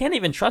I can't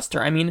even trust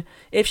her. I mean,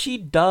 if she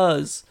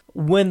does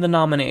win the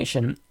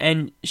nomination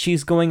and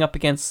she's going up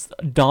against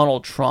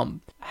Donald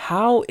Trump,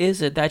 how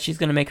is it that she's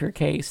going to make her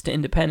case to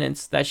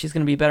independence, that she's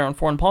going to be better on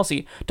foreign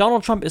policy?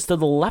 Donald Trump is to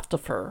the left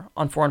of her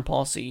on foreign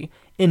policy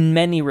in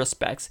many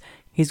respects.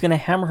 He's going to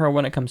hammer her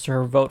when it comes to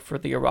her vote for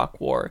the Iraq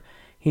War.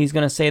 He's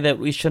going to say that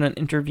we shouldn't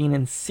intervene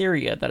in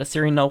Syria, that a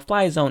Syrian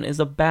no-fly zone is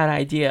a bad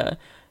idea.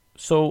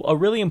 So a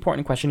really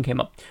important question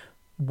came up.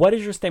 What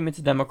is your statement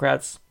to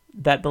Democrats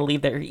that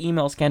believe that your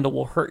email scandal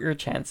will hurt your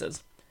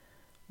chances?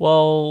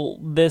 Well,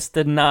 this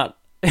did not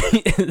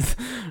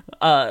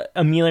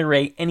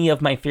ameliorate any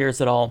of my fears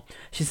at all.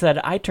 She said,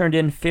 I turned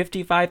in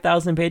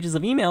 55,000 pages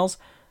of emails,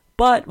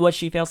 but what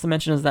she fails to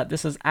mention is that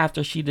this is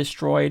after she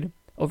destroyed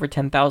over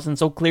 10,000.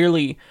 So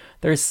clearly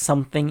there's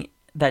something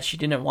that she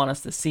didn't want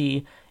us to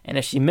see. And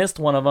if she missed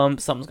one of them,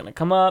 something's going to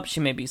come up. She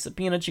may be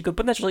subpoenaed. She could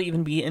potentially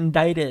even be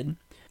indicted.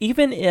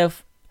 Even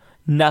if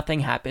nothing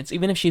happens,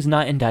 even if she's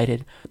not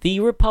indicted, the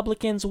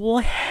Republicans will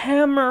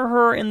hammer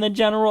her in the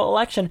general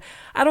election.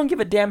 I don't give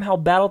a damn how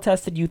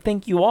battle-tested you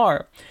think you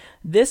are.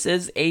 This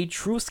is a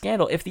true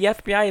scandal. If the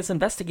FBI is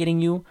investigating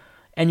you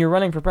and you're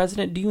running for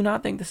president, do you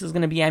not think this is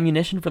going to be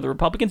ammunition for the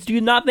Republicans? Do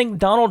you not think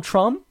Donald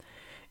Trump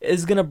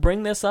is going to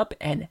bring this up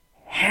and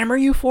hammer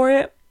you for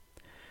it?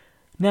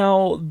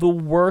 Now, the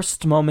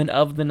worst moment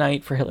of the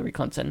night for Hillary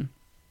Clinton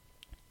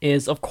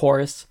is, of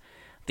course,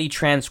 the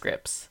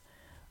transcripts.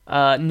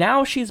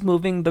 Now she's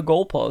moving the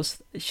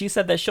goalposts. She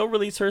said that she'll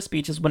release her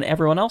speeches when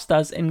everyone else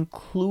does,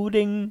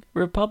 including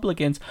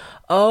Republicans.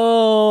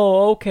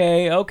 Oh,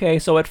 okay.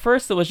 So at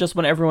first it was just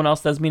when everyone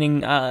else does,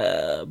 meaning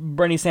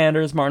Bernie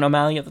Sanders, Martin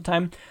O'Malley at the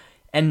time.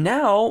 And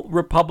now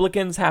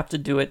Republicans have to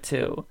do it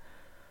too.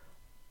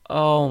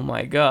 Oh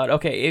my God.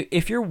 Okay,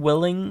 if you're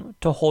willing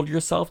to hold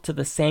yourself to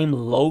the same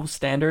low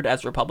standard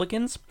as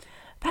Republicans,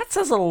 that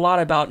says a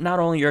lot about not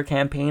only your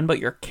campaign, but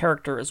your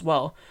character as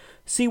well.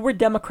 See, we're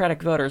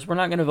Democratic voters. We're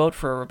not going to vote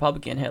for a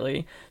Republican,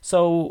 Hillary.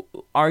 So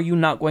are you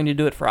not going to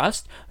do it for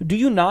us? Do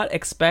you not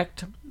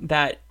expect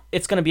that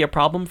it's going to be a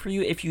problem for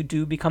you if you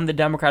do become the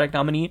Democratic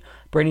nominee?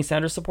 Bernie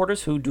Sanders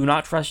supporters who do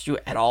not trust you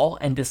at all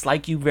and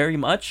dislike you very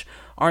much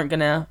aren't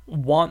going to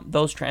want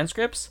those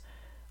transcripts?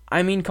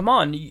 I mean, come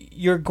on.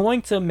 You're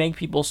going to make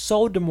people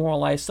so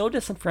demoralized, so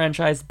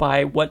disenfranchised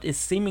by what is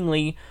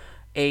seemingly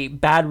a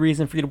bad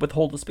reason for you to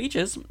withhold the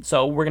speeches.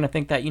 So we're going to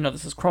think that,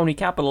 this is crony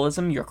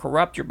capitalism, you're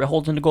corrupt, you're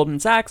beholden to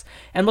Goldman Sachs,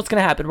 and what's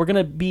going to happen? We're going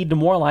to be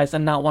demoralized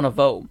and not want to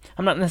vote.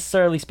 I'm not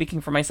necessarily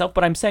speaking for myself,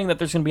 but I'm saying that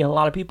there's going to be a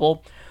lot of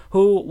people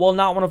who will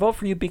not want to vote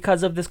for you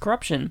because of this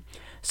corruption.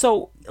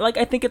 So,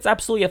 I think it's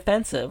absolutely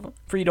offensive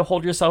for you to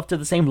hold yourself to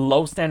the same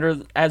low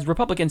standard as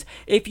Republicans.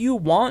 If you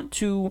want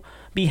to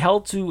be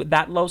held to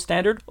that low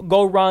standard,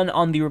 go run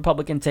on the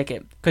Republican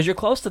ticket, because you're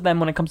close to them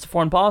when it comes to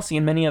foreign policy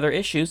and many other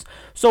issues.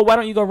 So why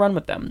don't you go run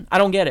with them? I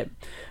don't get it.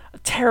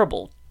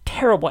 Terrible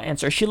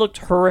answer. She looked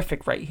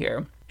horrific right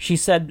here. She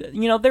said,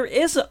 there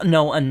is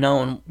no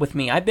unknown with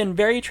me. I've been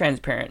very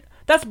transparent.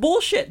 That's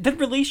bullshit. Then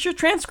release your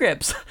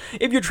transcripts.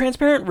 If you're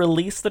transparent,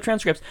 release the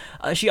transcripts.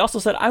 She also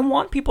said, I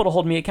want people to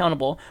hold me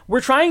accountable.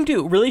 We're trying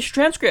to. Release your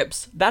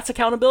transcripts. That's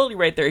accountability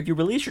right there. If you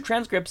release your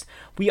transcripts,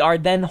 we are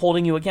then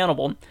holding you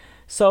accountable.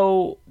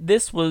 So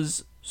this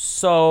was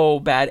so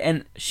bad.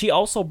 And she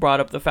also brought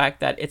up the fact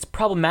that it's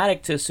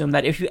problematic to assume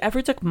that if you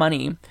ever took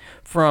money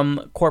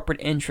from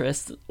corporate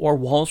interests or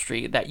Wall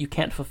Street, that you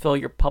can't fulfill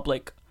your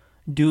public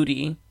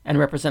duty and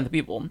represent the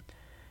people.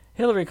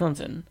 Hillary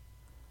Clinton,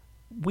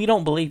 we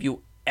don't believe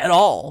you at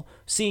all.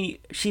 See,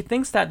 she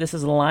thinks that this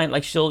is a line,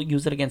 like she'll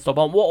use it against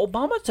Obama. Well,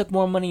 Obama took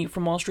more money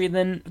from Wall Street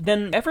than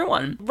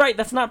everyone. Right,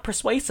 that's not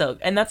persuasive.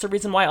 And that's the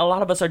reason why a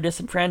lot of us are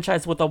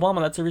disenfranchised with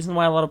Obama. That's the reason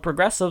why a lot of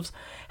progressives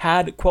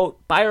had,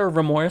 quote, buyer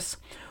remorse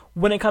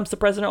when it comes to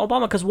President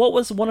Obama. Because what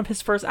was one of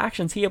his first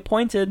actions? He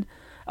appointed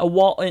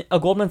a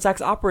Goldman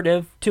Sachs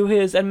operative to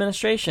his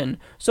administration.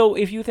 So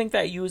if you think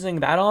that using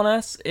that on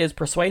us is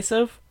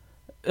persuasive,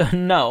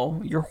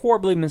 no, you're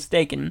horribly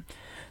mistaken.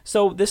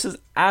 So this is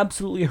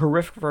absolutely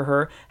horrific for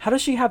her. How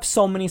does she have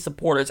so many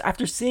supporters?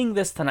 After seeing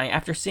this tonight,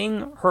 after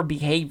seeing her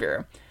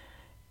behavior,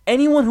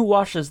 anyone who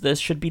watches this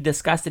should be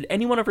disgusted.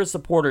 Any one of her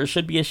supporters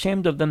should be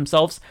ashamed of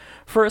themselves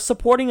for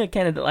supporting a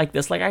candidate like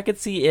this. Like, I could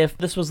see if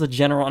this was the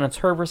general and it's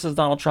her versus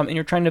Donald Trump and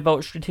you're trying to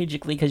vote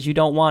strategically because you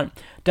don't want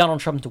Donald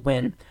Trump to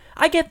win.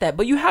 I get that,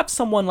 but you have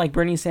someone like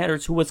Bernie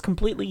Sanders who was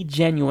completely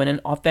genuine and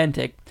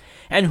authentic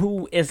and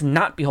who is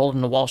not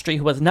beholden to Wall Street,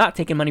 who has not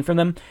taken money from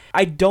them.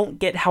 I don't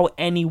get how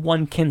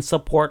anyone can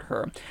support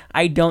her.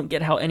 I don't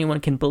get how anyone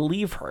can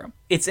believe her.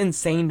 It's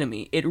insane to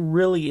me. It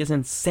really is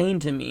insane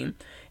to me.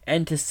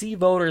 And to see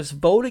voters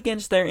vote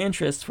against their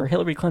interests for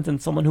Hillary Clinton,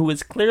 someone who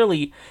is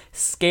clearly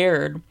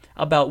scared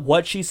about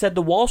what she said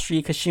to Wall Street,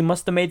 because she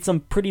must have made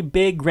some pretty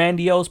big,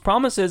 grandiose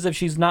promises if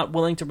she's not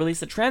willing to release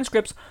the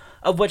transcripts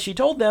of what she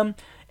told them.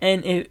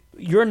 And if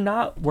you're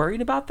not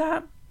worried about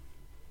that,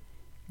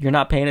 you're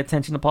not paying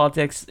attention to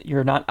politics,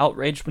 you're not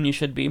outraged when you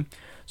should be.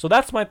 So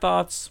that's my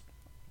thoughts.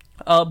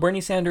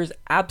 Bernie Sanders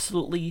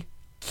absolutely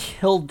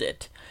killed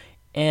it.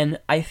 And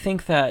I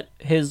think that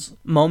his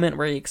moment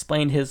where he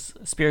explained his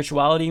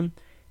spirituality,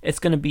 it's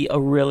going to be a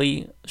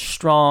really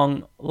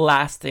strong,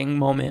 lasting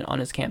moment on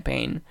his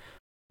campaign.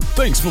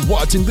 Thanks for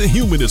watching The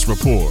Humanist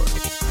Report.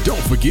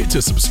 Don't forget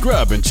to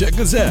subscribe and check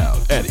us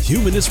out at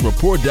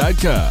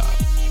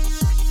humanistreport.com.